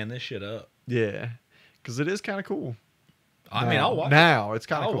need to man this shit up. Yeah, because it is kind of cool. I mean, I'll watch it. Now it's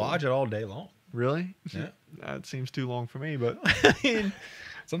kind of cool. I'll watch it all day long. Really? Yeah. That seems too long for me, but I mean,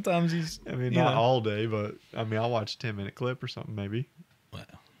 sometimes not all day, but I mean, I'll watch a 10-minute clip or something maybe. Wow.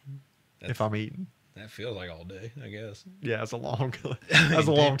 If I'm eating. That feels like all day, I guess. Yeah, that's a long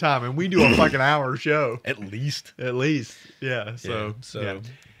time, and we do a fucking hour show. At least. Yeah. So. Yeah.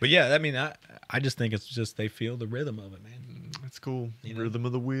 But yeah, I mean, I just think it's just they feel the rhythm of it, man. It's cool. You know? Rhythm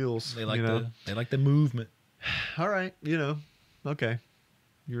of the wheels. They like the movement. All right, okay.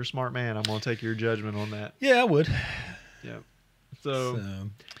 You're a smart man. I'm gonna take your judgment on that. Yeah, I would. Yeah. So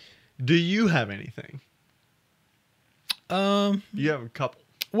do you have anything? You have a couple.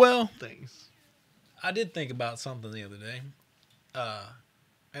 Well, things. I did think about something the other day.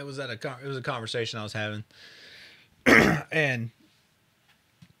 It was a conversation I was having, and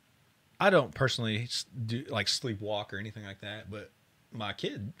I don't personally do like sleepwalk or anything like that, but my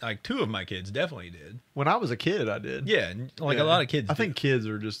kid, like two of my kids, definitely did. When I was a kid, I did. Yeah, like a lot of kids. I think kids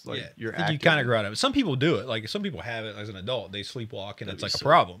are just like you kind of grow out of it. Some people do it. Like some people have it as an adult. They sleepwalk, and it's like a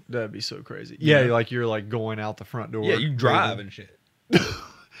problem. That'd be so crazy. Yeah, like you're like going out the front door. Yeah, you drive and shit.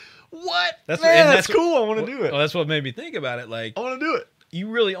 What? That's cool. I want to do it. Well, that's what made me think about it. Like I want to do it. You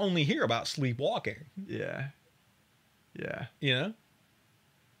really only hear about sleepwalking. Yeah. Yeah. You know?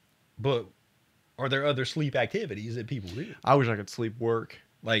 But are there other sleep activities that people do? I wish I could sleep work.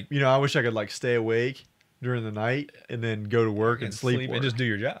 Like, I wish I could like stay awake during the night and then go to work and sleep and just do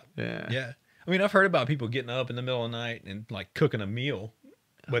your job. Yeah. Yeah. I mean, I've heard about people getting up in the middle of the night and like cooking a meal,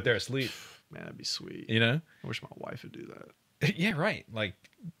 but they're asleep. Man, that'd be sweet. You know? I wish my wife would do that. Yeah, right. Like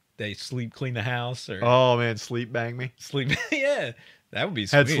they clean the house or oh man, sleep bang me. Yeah. That would be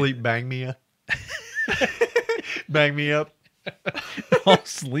sweet. Had sleep bang me up. Bang me up. Oh,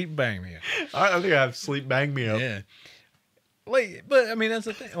 sleep bang me up. I think I have sleep bang me up. Yeah. Like, but I mean that's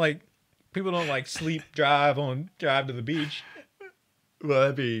the thing. Like, people don't like sleep drive to the beach. Well,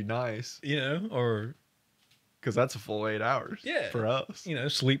 that'd be nice. Or Because that's a full 8 hours. Yeah. For us. You know,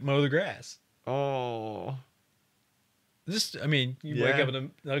 sleep, mow the grass. Oh. I mean, you wake up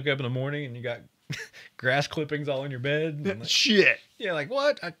in the morning and you got grass clippings all in your bed. And Shit. Yeah, like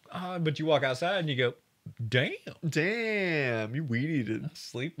what? But you walk outside and you go, damn. Damn, you weed eated.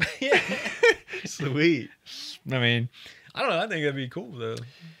 Sleep. Yeah. Sweet. I mean, I don't know. I think that'd be cool though.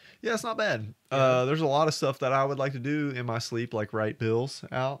 Yeah, it's not bad. Yeah. There's a lot of stuff that I would like to do in my sleep, like write bills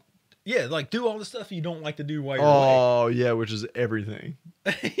out. Yeah, like do all the stuff you don't like to do while you're awake. Oh, yeah, which is everything.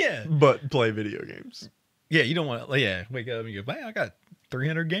 Yeah. But play video games. Yeah, you don't want to, yeah, wake up and you go, man, I got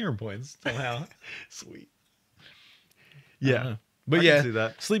 300 gamer points somehow. Sweet. Yeah. But I yeah, can see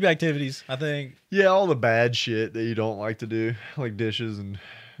that. sleep activities, I think. Yeah, all the bad shit that you don't like to do, like dishes and,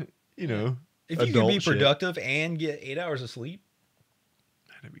 you know, if you can be productive and get 8 hours of sleep,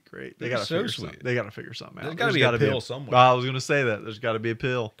 that'd be great. They got to figure something out. There's got to be a pill somewhere. I was gonna say that. There's got to be a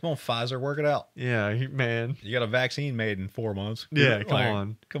pill. Come on, Pfizer, work it out. Yeah, man. You got a vaccine made in 4 months. Yeah,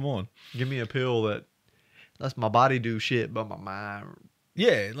 come on. Give me a pill that lets my body do shit, but my mind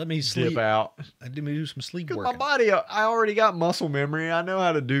let me sleep dip out. Let me do some sleep work. My body, I already got muscle memory. I know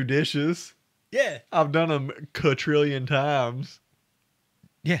how to do dishes. Yeah, I've done them a quadrillion times.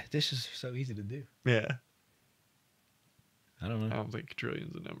 Yeah, dishes are so easy to do. Yeah. I don't know. I don't think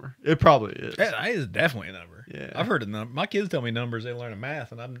quadrillion's a number. It probably is. Yeah, it is definitely a number. Yeah. I've heard a number. My kids tell me numbers they learn in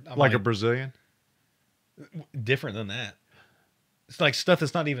math, and I'm like a Brazilian? Different than that. It's like stuff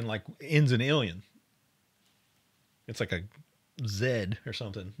that's not even like ends in alien. It's like a Z or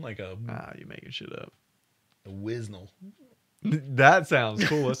something. Like a... you're making shit up. A Wiznel. That sounds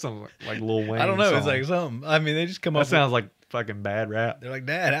cool. That sounds like Lil Wayne. I don't know. Song. It's like something. I mean, they just come up. That sounds like fucking bad rap. They're like,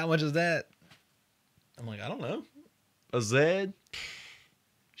 Dad, how much is that? I'm like, I don't know. A Z?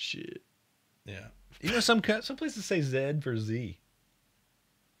 Shit. Yeah. You know, some places say Z for Z.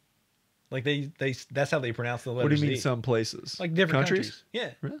 Like they that's how they pronounce the letter. What do you mean Z. some places? Like different countries.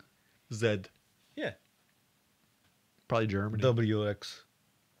 Yeah. Really? Z. Yeah. Probably Germany. WX.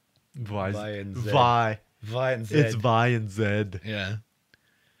 Vi and Z. Vi. Vi and Z. It's Vi and Z. Yeah.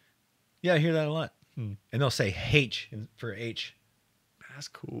 Yeah, I hear that a lot. And they'll say H for H. That's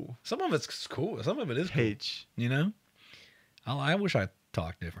cool. Some of it's cool. Some of it is cool. H. You know? I wish I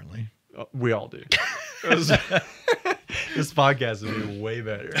talked differently. We all do. This podcast would be way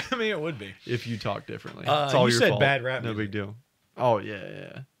better. I mean, it would be. If you talk differently. It's all you your said fault. bad rap No music. big deal. Oh,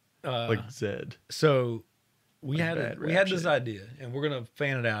 yeah. Like Zed. So we Like had this idea, and we're going to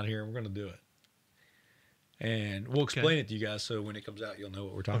fan it out here, and we're going to do it. And we'll explain it to you guys so when it comes out, you'll know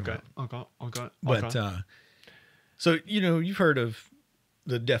what we're talking about. Okay. But, so, you know, you've heard of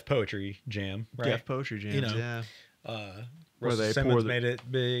the Deaf Poetry Jam, right? Deaf Poetry Jams, You know, yeah. Where they Simmons made it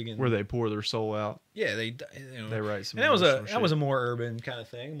big. And, where they pour their soul out. Yeah, they write some. And that was a more urban kind of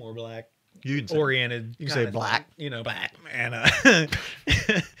thing, more black you can say, oriented. You can say black. Thing, you know, black. And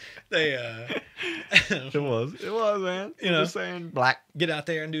they It was, man. You know, just saying black. Get out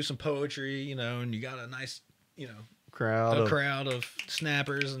there and do some poetry, you know, and you got a nice, you know, crowd of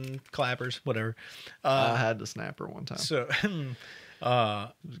snappers and clappers, whatever. I had the snapper one time. So it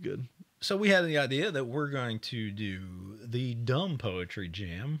was good. So we had the idea that we're going to do the Dumb Poetry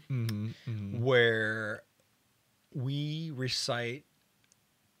Jam, where we recite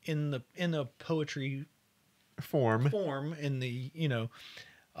in the poetry form in the, you know,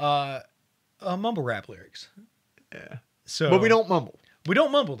 mumble rap lyrics. Yeah. So, but we don't mumble. We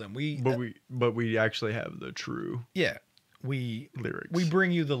don't mumble them. But we actually have the true. Yeah. Lyrics. We bring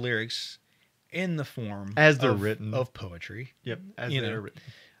you the lyrics in the form as they're written of poetry. Yep. As they're written.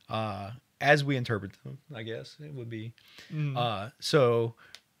 As we interpret them, I guess it would be. So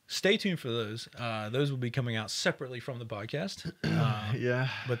stay tuned for those. Those will be coming out separately from the podcast. Yeah.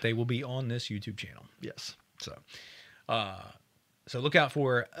 But they will be on this YouTube channel. Yes. So, so look out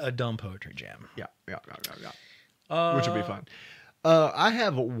for a Dumb Poetry Jam. Yeah. Which will be fun. I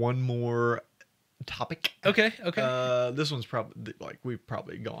have one more topic. Okay. This one's probably we've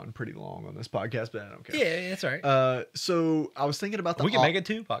probably gone pretty long on this podcast, but I don't care. Yeah, that's all right. So I was thinking about we can make it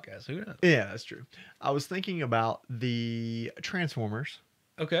 2 podcasts. Who knows? Yeah, that's true. I was thinking about the Transformers.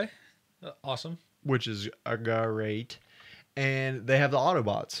 Okay. Awesome. Which is great, and they have the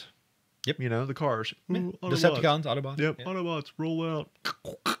Autobots. Yep. You know, the cars. Ooh, Decepticons, Autobots. Yep. Autobots roll out.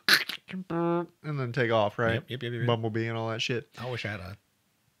 And then take off, right? Yep. Bumblebee and all that shit. I wish I had a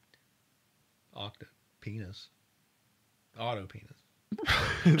octa penis. Auto penis.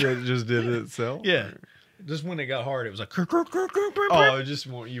 That just did it itself? Yeah. Just when it got hard, it was like...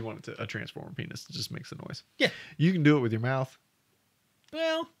 Oh, you want it to a transformer penis. It just makes a noise. Yeah. You can do it with your mouth.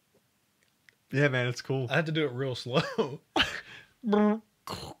 Well... Yeah, man, it's cool. I had to do it real slow.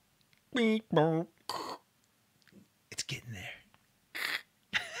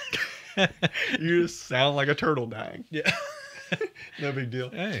 You just sound like a turtle dying. Yeah. No big deal.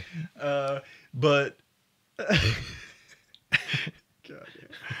 Hey. But God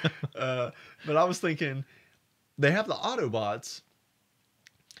damn. But I was thinking, they have the Autobots.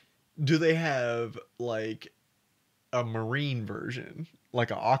 Do they have like a marine version,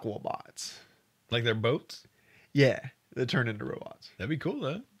 like a Aquabots? Like their boats? Yeah, that turn into robots. That'd be cool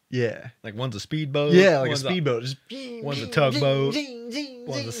though. Yeah. Like one's a speedboat. Yeah, like a one's speedboat. Just one's a tugboat.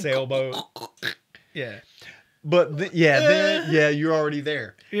 One's a sailboat. Yeah. But you're already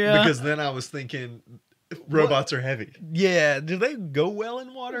there. Yeah. Because then I was thinking robots are heavy. Yeah. Do they go well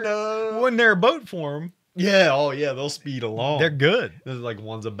in water? No. When they're a boat form, Yeah, oh yeah, they'll speed along. they're good. There's like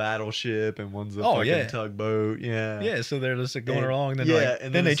one's a battleship and one's a Oh, yeah. tugboat. Yeah. Yeah, so they're just like, going And- along. Then, yeah, like, and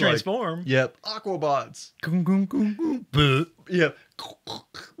then then they it's like- transform. Yep. Aquabots. Yep.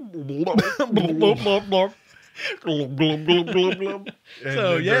 And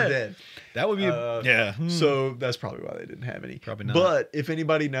So, then yeah. they're dead. That would be yeah. So that's probably why they didn't have any. Probably not. But if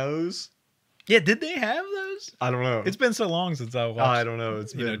anybody knows, Yeah, did they have those? I don't know. It's been so long since I watched. I don't know.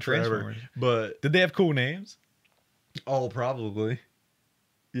 It's you been know, forever. Transformers. But Did they have cool names? oh, probably.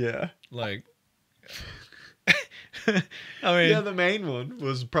 Yeah. Like, I mean, Yeah, the main one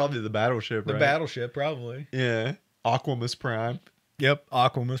was probably the battleship, the right? battleship probably. Yeah. Aquamus Prime. Yep,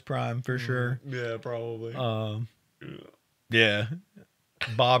 Aquamus Prime for sure. Yeah, probably. Yeah,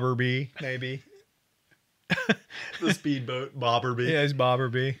 Bobberby maybe. The speedboat, Bobberby. Yeah, it's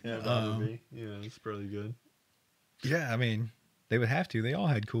Bobberby. Yeah, Bobberby. Yeah, it's pretty good. Yeah, I mean, they would have to. They all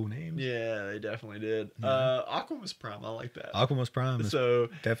had cool names. Yeah, they definitely did. Aquamus Prime, I like that. Aquamus Prime is So,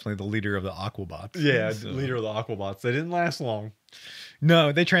 definitely the leader of the Aquabots. yeah, So- leader of the Aquabots. They didn't last long.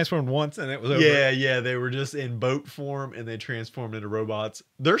 No, they transformed once and it was over. Yeah, they were just in boat form and they transformed into robots.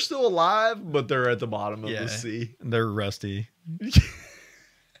 They're still alive, but they're at the bottom of Yeah. the sea. They're rusty.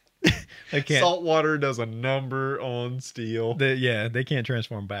 They can't. Salt water does a number on steel. They can't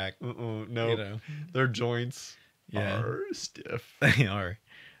transform back. No, You know, their joints Yeah. are stiff. they are.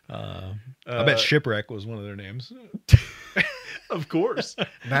 I bet Shipwreck was one of their names. Of course.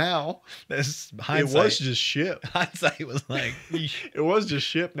 Now, That's it hindsight. was just ship. Hindsight was like, It was just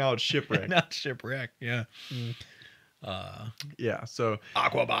ship. Now it's shipwreck. not Shipwreck. Yeah. Yeah, so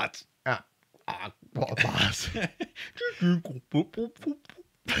Aquabots. Aquabots.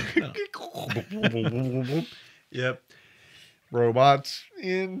 Yep. Robots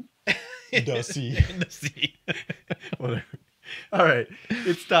in the sea. In the sea. Whatever. All right.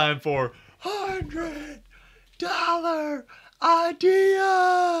 It's time for $100 idea.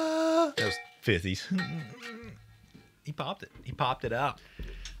 That was 50s. He popped it. He popped it out.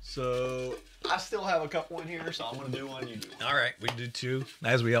 So I still have a couple in here, so I'm gonna do one. You do one. All right. We do two,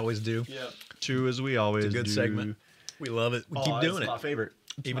 as we always do. Yep. Two as we always It's a good do. segment. We love it. We keep doing it's my it. favorite.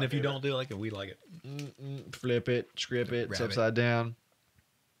 It's Even my if you favorite. don't do like it, we like it. Flip it, script it, it's Grab it. upside down.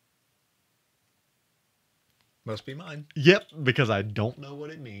 Must be mine. Yep, because I don't know what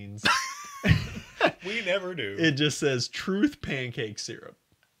it means. We never do. It just says truth pancake syrup.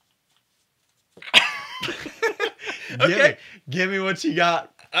 Okay. Give me what you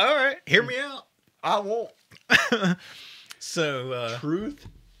got. All right. Hear me out. I won't. So, Truth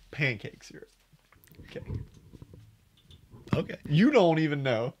pancake syrup. Okay. okay. You don't even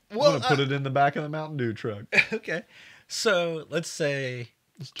know. Well, I'm gonna put it in the back of the Mountain Dew truck. Okay. So, let's say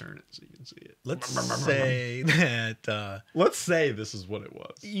Let's turn it so you can see it. Let's say that Let's say this is what it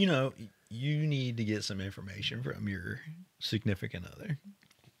was. you know, you need to get some information from your significant other.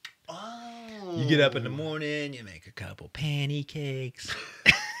 Oh. You get up in the morning, you make a couple pancakes.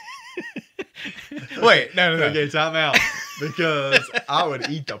 Wait, no. Okay, time out. Because I would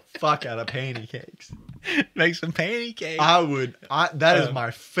eat the fuck out of pancakes. Make some pancakes. That is my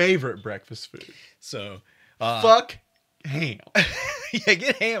favorite breakfast food. So, Fuck ham yeah,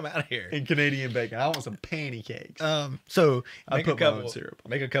 get ham out of here. and Canadian bacon. I want some pancakes. So I make put a couple, my own syrup on.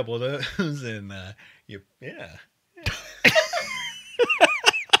 Make a couple of those, and yeah.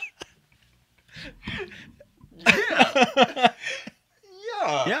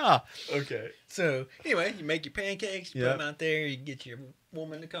 Yeah. Okay. So anyway, you make your pancakes, you Yep. put them out there, you get your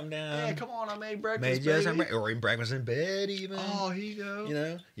woman to come down. Yeah, come on, I made breakfast. Made just some baby. or eat breakfast in bed even. Oh, here you go. You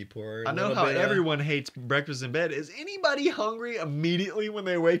know, you pour. I know how everyone hates breakfast in bed. Is anybody hungry immediately when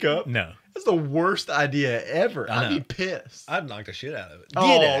they wake up? No, That's the worst idea ever. I I'd be know. pissed. I'd knock the shit out of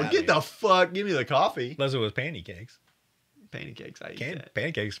it. Get the fuck. Give me the coffee. Unless it was pancakes. Pancakes. I eat that.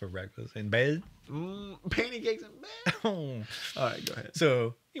 Pancakes for breakfast in bed. Pancakes in bed. All right, go ahead.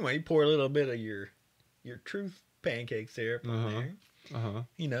 So anyway, you pour a little bit of your truth pancake syrup on Uh-huh. there.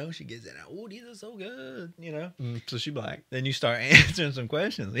 You know, she gets it out. Oh, these are so good. You know. So she black. Then you start answering some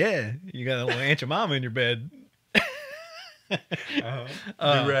questions. Yeah, you got a little Aunt Jemima in your bed.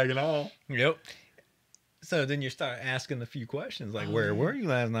 Rag and all. Yep. So then you start asking a few questions like, where were you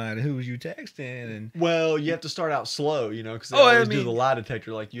last night? Who was you texting? And well, you have to start out slow, you know, because they always do the lie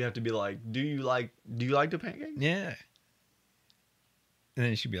detector. Like, you have to be like, do you like the pancakes? Yeah. And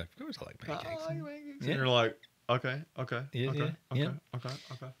then she'd be like, of course I like pancakes. I like pancakes. And you're like, okay.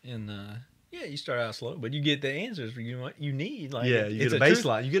 And yeah, you start out slow, but you get the answers for what you need. Like, yeah, you get a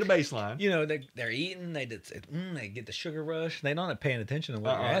baseline. You get a baseline. You know, they're eating. They get the sugar rush. They're not paying attention to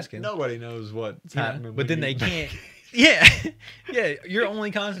what you're asking. Nobody knows what's happening. But then they can't. Yeah, yeah. You're only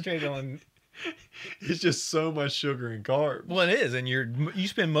concentrating on. It's just so much sugar and carbs. Well, it is, and you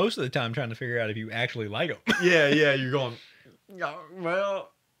spend most of the time trying to figure out if you actually like them. Yeah. You're going. Oh,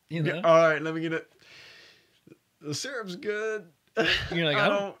 well, you know. All right, let me get it. The syrup's good. You're like, I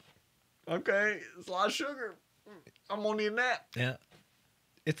don't. Okay, it's a lot of sugar. I'm gonna need a nap. Yeah,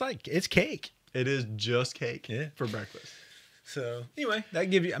 it's cake. It is just cake. Yeah. For breakfast. So anyway, that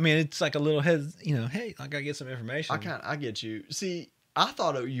gives you. I mean, it's like a little head. You know, hey, I gotta get some information. I get you. See, I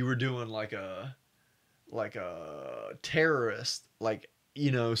thought you were doing like a terrorist, like,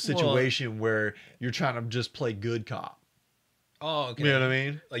 you know, situation where you're trying to just play good cop. Oh, okay. You know what I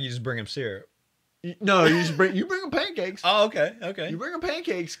mean? Like, you just bring them syrup. No, you bring them pancakes. Oh, okay. You bring them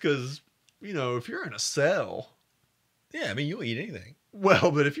pancakes because, you know, if you're in a cell. Yeah, I mean, you'll eat anything.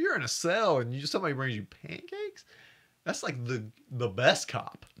 Well, but if you're in a cell and somebody brings you pancakes, that's like the best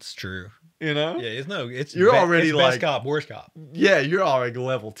cop. It's true. You know? Yeah, you're already like best cop, worst cop. Yeah, you're already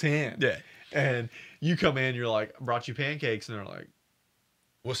level 10. Yeah. And you come in, you're like, brought you pancakes, and they're like,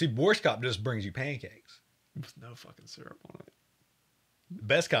 well, see, worst cop just brings you pancakes with no fucking syrup on it.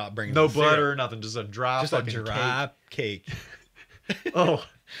 Best cop brings no butter, syrup. Nothing, just a dry cake. Oh,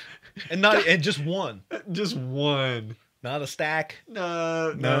 and just one. Just one. Not a stack.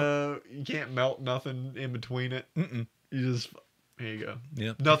 No. You can't melt nothing in between it. Mm-mm. You just here you go.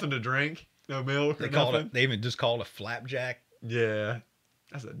 Yep. Nothing to drink. No milk. They even just called it a flapjack. Yeah,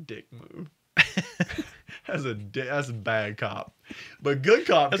 that's a dick move. That's a bad cop. But good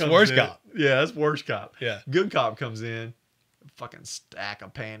cop. That's worst cop. Yeah, that's worst cop. Yeah. Good cop comes in. Fucking stack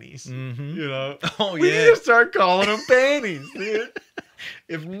of panties. Mm-hmm. You know? Oh, we need to start calling them panties, dude.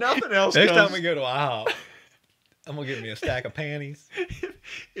 If nothing else Next time we go to IHOP, I'm going to get me a stack of panties.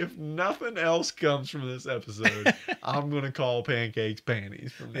 If nothing else comes from this episode, I'm going to call pancakes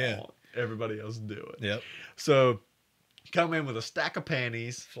panties from now on. Everybody else do it. Yep. So, come in with a stack of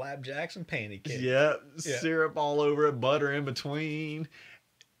panties. Flapjacks and pancakes. Yep. Syrup all over it, butter in between.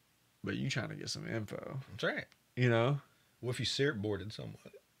 But you trying to get some info. That's right. You know? What if you syrup boarded someone?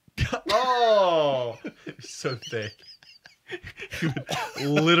 Oh! So thick.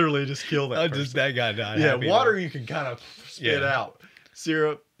 You would literally just kill that person. That guy died. Yeah, water you can kind of spit out.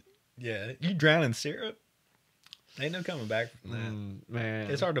 Syrup. Yeah. You drown in syrup? Ain't no coming back from that.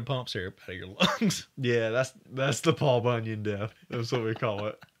 Man. It's hard to pump syrup out of your lungs. Yeah, that's the Paul Bunyan death. That's what we call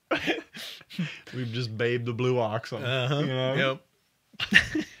it. We've just bathed the blue ox on it. You know?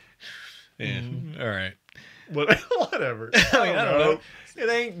 Yep. Yeah. All right. Whatever. I don't know. It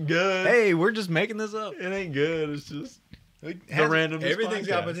ain't good. Hey, we're just making this up. It ain't good. It's just the random. Everything's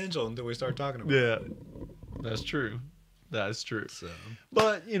got potential until we start talking about it. Yeah. That's true. That's true. So.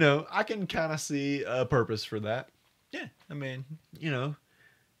 But, you know, I can kind of see a purpose for that. Yeah. I mean, you know,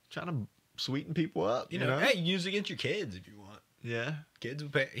 trying to sweeten people up. You know, hey, you use it against your kids if you want. Yeah. Kids will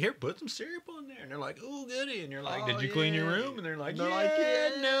pay, here, put some syrup on there. And they're like, oh, goody. And you're like, did you clean your room? And they're like, no.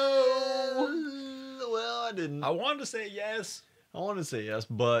 Well, I didn't. I wanted to say yes.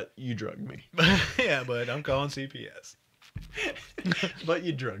 But you drugged me. Yeah, but I'm calling CPS. But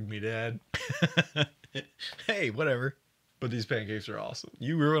you drugged me, Dad. Hey, whatever. But these pancakes are awesome.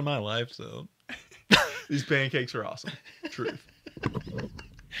 You ruined my life, so. These pancakes are awesome. Truth.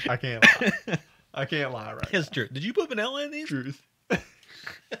 I can't lie. I can't lie right It's true. Did you put vanilla in these? Truth. And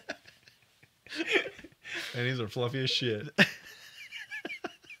these are fluffy as shit.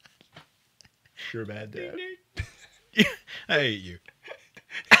 You're a bad dad. I hate you.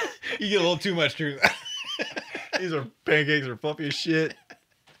 You get a little too much truth. These pancakes are fluffy as shit.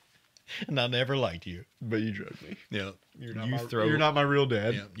 And I never liked you. But you drugged me. Yeah. You're not my real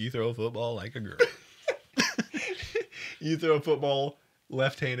dad. Yeah. You throw a football like a girl. You throw a football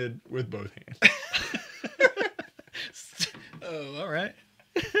left-handed with both hands. Oh, all right.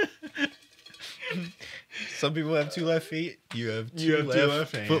 Some people have 2 left feet. You have two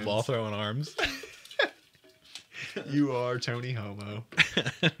left hands. Football throwing arms. You are Tony Homo.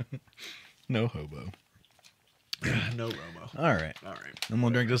 No hobo. No Romo. All right. I'm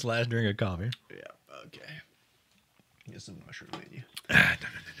gonna drink this last drink of coffee. Yeah. Okay. Get some mushroom in you.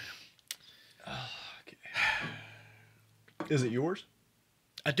 Okay. Is it yours?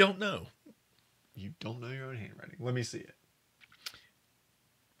 I don't know. You don't know your own handwriting. Let me see it.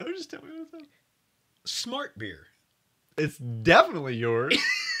 Oh, just tell me what it's. Smart beer. It's definitely yours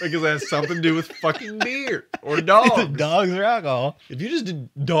because it has something to do with fucking beer or dogs. Dogs or alcohol. If you just did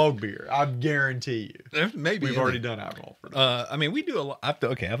dog beer, I guarantee you. Maybe we've already done alcohol for dogs. I mean, we do a lot. I've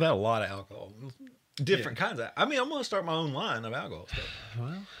had a lot of alcohol. Different kinds of. I mean, I'm gonna start my own line of alcohol stuff.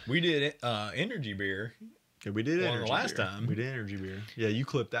 Well, we did energy beer. Yeah, we did energy last beer. time. We did energy beer. Yeah, you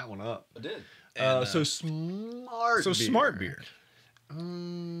clipped that one up. I did. And, so smart. So beer. Smart beer.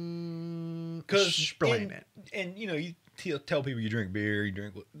 Because explain it. And you know, you tell people you drink beer. You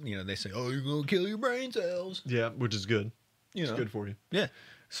drink. You know, they say, "Oh, you're gonna kill your brain cells." Yeah, which is good. You know, it's good for you. Yeah.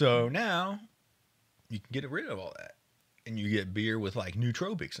 So now you can get rid of all that, and you get beer with like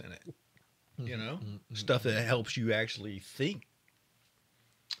nootropics in it. You know, stuff that helps you actually think.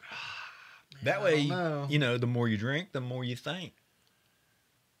 That way, you know, the more you drink, the more you think.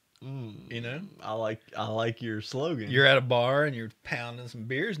 You know, I like your slogan. You're at a bar and you're pounding some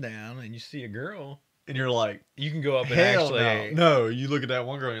beers down, and you see a girl, and you're like, you can go up and hell actually, no. You look at that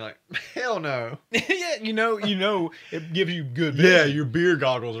one girl, and you're like, hell no. Yeah, you know, it gives you good. Vision. Yeah, your beer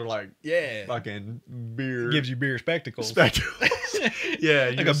goggles are like, yeah, fucking beer. Gives you beer spectacles. Yeah,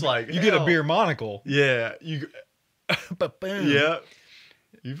 you you get a beer monocle. Yeah, you. But boom. Yeah,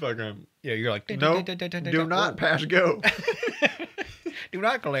 you fucking. Yeah, you're like, no, do not pass go. Do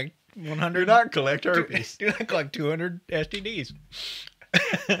not collect 100. Do not collect herpes. Do not collect 200 STDs.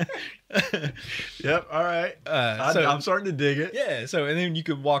 Yep. All right. I'm starting to dig it. Yeah. So, and then you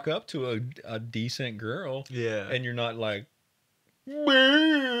could walk up to a decent girl. Yeah. And you're not like,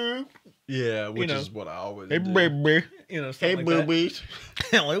 yeah, which is what I always do. Baby. You know, hey, like boobies.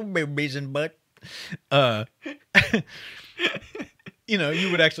 Hello, babies and butt. You know,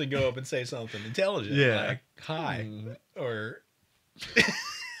 you would actually go up and say something intelligent. Yeah. Like, hi. Or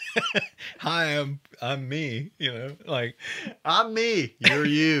hi, I'm me. You know, like, I'm me. You're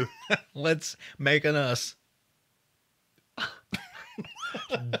you. Let's make an us.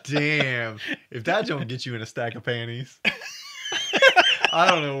 Damn. If that don't get you in a stack of panties, I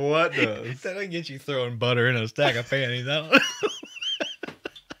don't know what does. That don't get you throwing butter in a stack of panties. I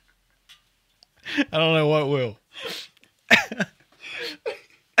don't know what will.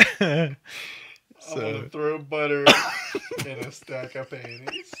 I'm gonna throw butter in a stack of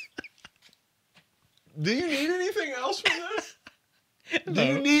panties. Do you need anything else from this? No.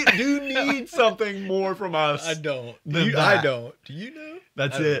 Do you need something more from us? I don't. I don't. Do you know?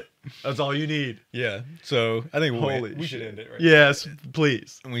 That's it. That's all you need. Yeah. So I think we should end it right Yes,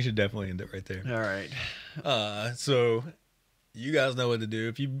 please. We should definitely end it right there. All right. So you guys know what to do.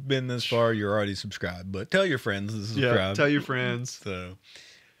 If you've been this far, you're already subscribed. But tell your friends to subscribe. Yeah, tell your friends. So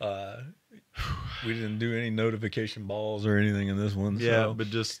we didn't do any notification balls or anything in this one. Yeah, so. but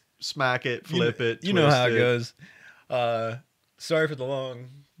just smack it, flip it. You know how it goes. Sorry for the long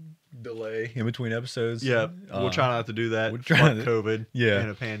delay in between episodes. Yeah, we'll try not to do that. We'll try COVID. Yeah,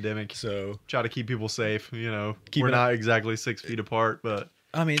 and a pandemic. So try to keep people safe. You know, we're not exactly 6 feet apart, but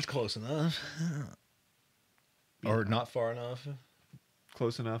I mean it's close enough, or not far enough.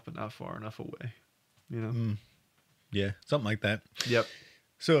 Close enough, but not far enough away. You know. Yeah, something like that. Yep.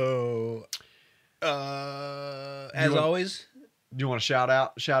 So, as always, do you want to shout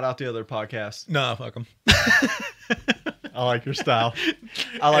out the other podcasts? No, fuck them. I like your style.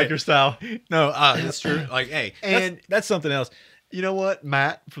 I like your style. No, that's true. Like, hey, and that's something else. You know what,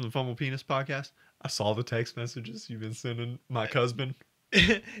 Matt from the Fumble Penis podcast? I saw the text messages you've been sending my husband.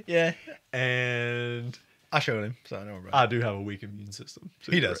 Yeah, and I showed him, so I know about it. I do have a weak immune system.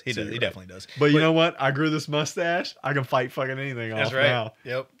 So he does. He definitely does. But you know what? I grew this mustache. I can fight fucking anything off now.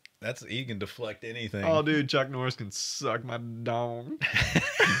 Yep. He can deflect anything. Oh, dude, Chuck Norris can suck my dong.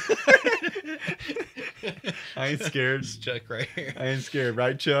 I ain't scared. It's Chuck right here. I ain't scared,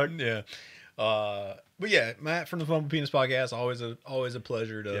 right, Chuck? Yeah. But yeah, Matt from the Fumble Penis podcast. Always a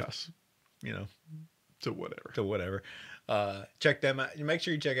pleasure to. Yes. You know. To whatever. Check them out. Make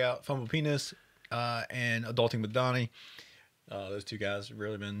sure you check out Fumble Penis and Adulting with Donnie. Those two guys have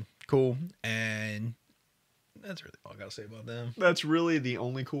really been cool, and that's really all I gotta say about them. That's really the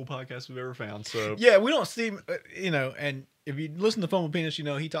only cool podcast we've ever found. So yeah, we don't see, you know, and if you listen to Fumble Penis, you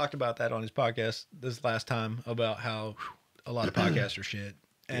know he talked about that on his podcast this last time about how a lot of podcasts are shit.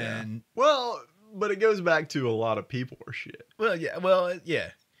 And yeah. Well, but it goes back to a lot of people are shit. Well, yeah. Well, it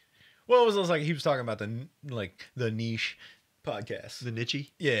was like he was talking about the niche podcasts. The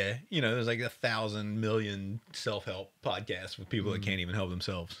niche? Yeah. You know, there's like 1,000 million self-help podcasts with people that can't even help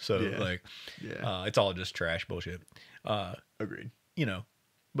themselves. So it's all just trash bullshit. Agreed. You know,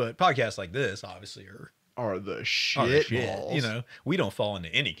 but podcasts like this obviously are the shit balls. You know, we don't fall into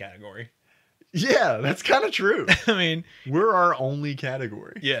any category. Yeah, that's kind of true. I mean, we're our only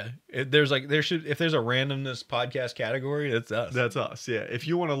category. Yeah, if there's a randomness podcast category, that's us. That's us. Yeah. If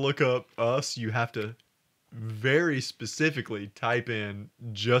you want to look up us, you have to very specifically type in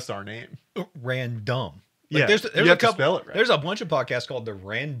just our name. Random. Like, there's you have to spell it right. There's a bunch of podcasts called the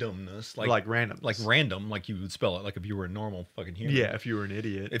randomness, like random, like random, like you would spell it, like if you were a normal fucking human. Yeah, if you were an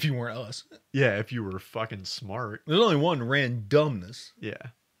idiot. If you weren't us. Yeah, if you were fucking smart. There's only one randomness. Yeah.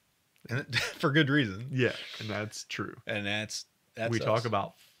 And for good reason. Yeah, and that's true. And that's we talk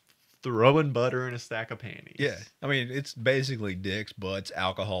about throwing butter in a stack of panties. Yeah, I mean it's basically dicks, butts,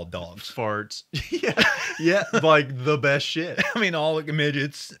 alcohol, dogs, farts. yeah, like the best shit. I mean all the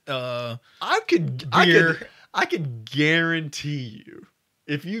midgets. I could guarantee you,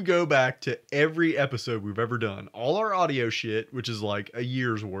 if you go back to every episode we've ever done, all our audio shit, which is like a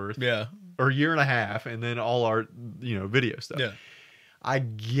year's worth, or a year and a half, and then all our video stuff. Yeah. I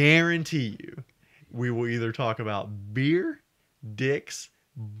guarantee you we will either talk about beer, dicks,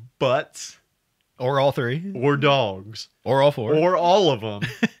 butts, or all three, or dogs, or all four, or all of them.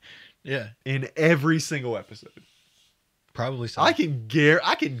 Yeah, in every single episode. Probably so. I can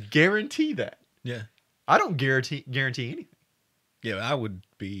guarantee that. Yeah. I don't guarantee anything. Yeah, I would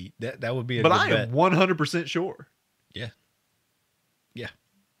be that would be a but good I am 100% sure. Yeah. Yeah.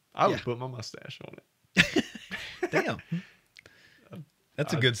 I would put my mustache on it. Damn.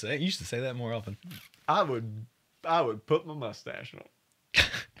 That's a good saying. You used to say that more often. I would put my mustache on.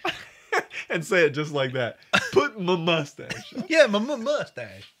 And say it just like that. Put my mustache on. Yeah, my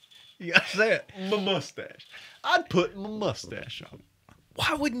mustache. You gotta say it. My mustache. I'd put my mustache on.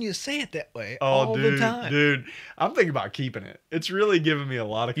 Why wouldn't you say it that way all the time? Dude, I'm thinking about keeping it. It's really giving me a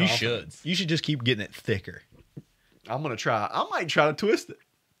lot of confidence. You should just keep getting it thicker. I'm gonna try. I might try to twist it.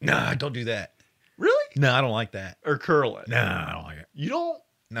 Nah, don't do that. Really? No, I don't like that. Or curl it. Nah, I don't like it. You don't?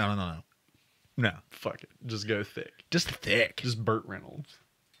 No. Fuck it. Just go thick. Just thick. Just Burt Reynolds.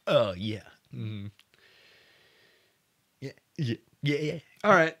 Oh, yeah. Mm-hmm. Yeah.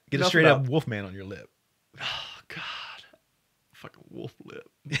 All right. Get a straight up Wolfman on your lip. Oh, God. Fucking wolf lip.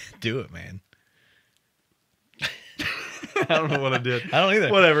 Do it, man. I don't know what I did. I don't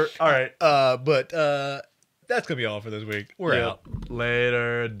either. Whatever. All right. But that's going to be all for this week. We're out.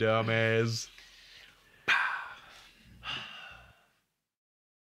 Later, dumbass.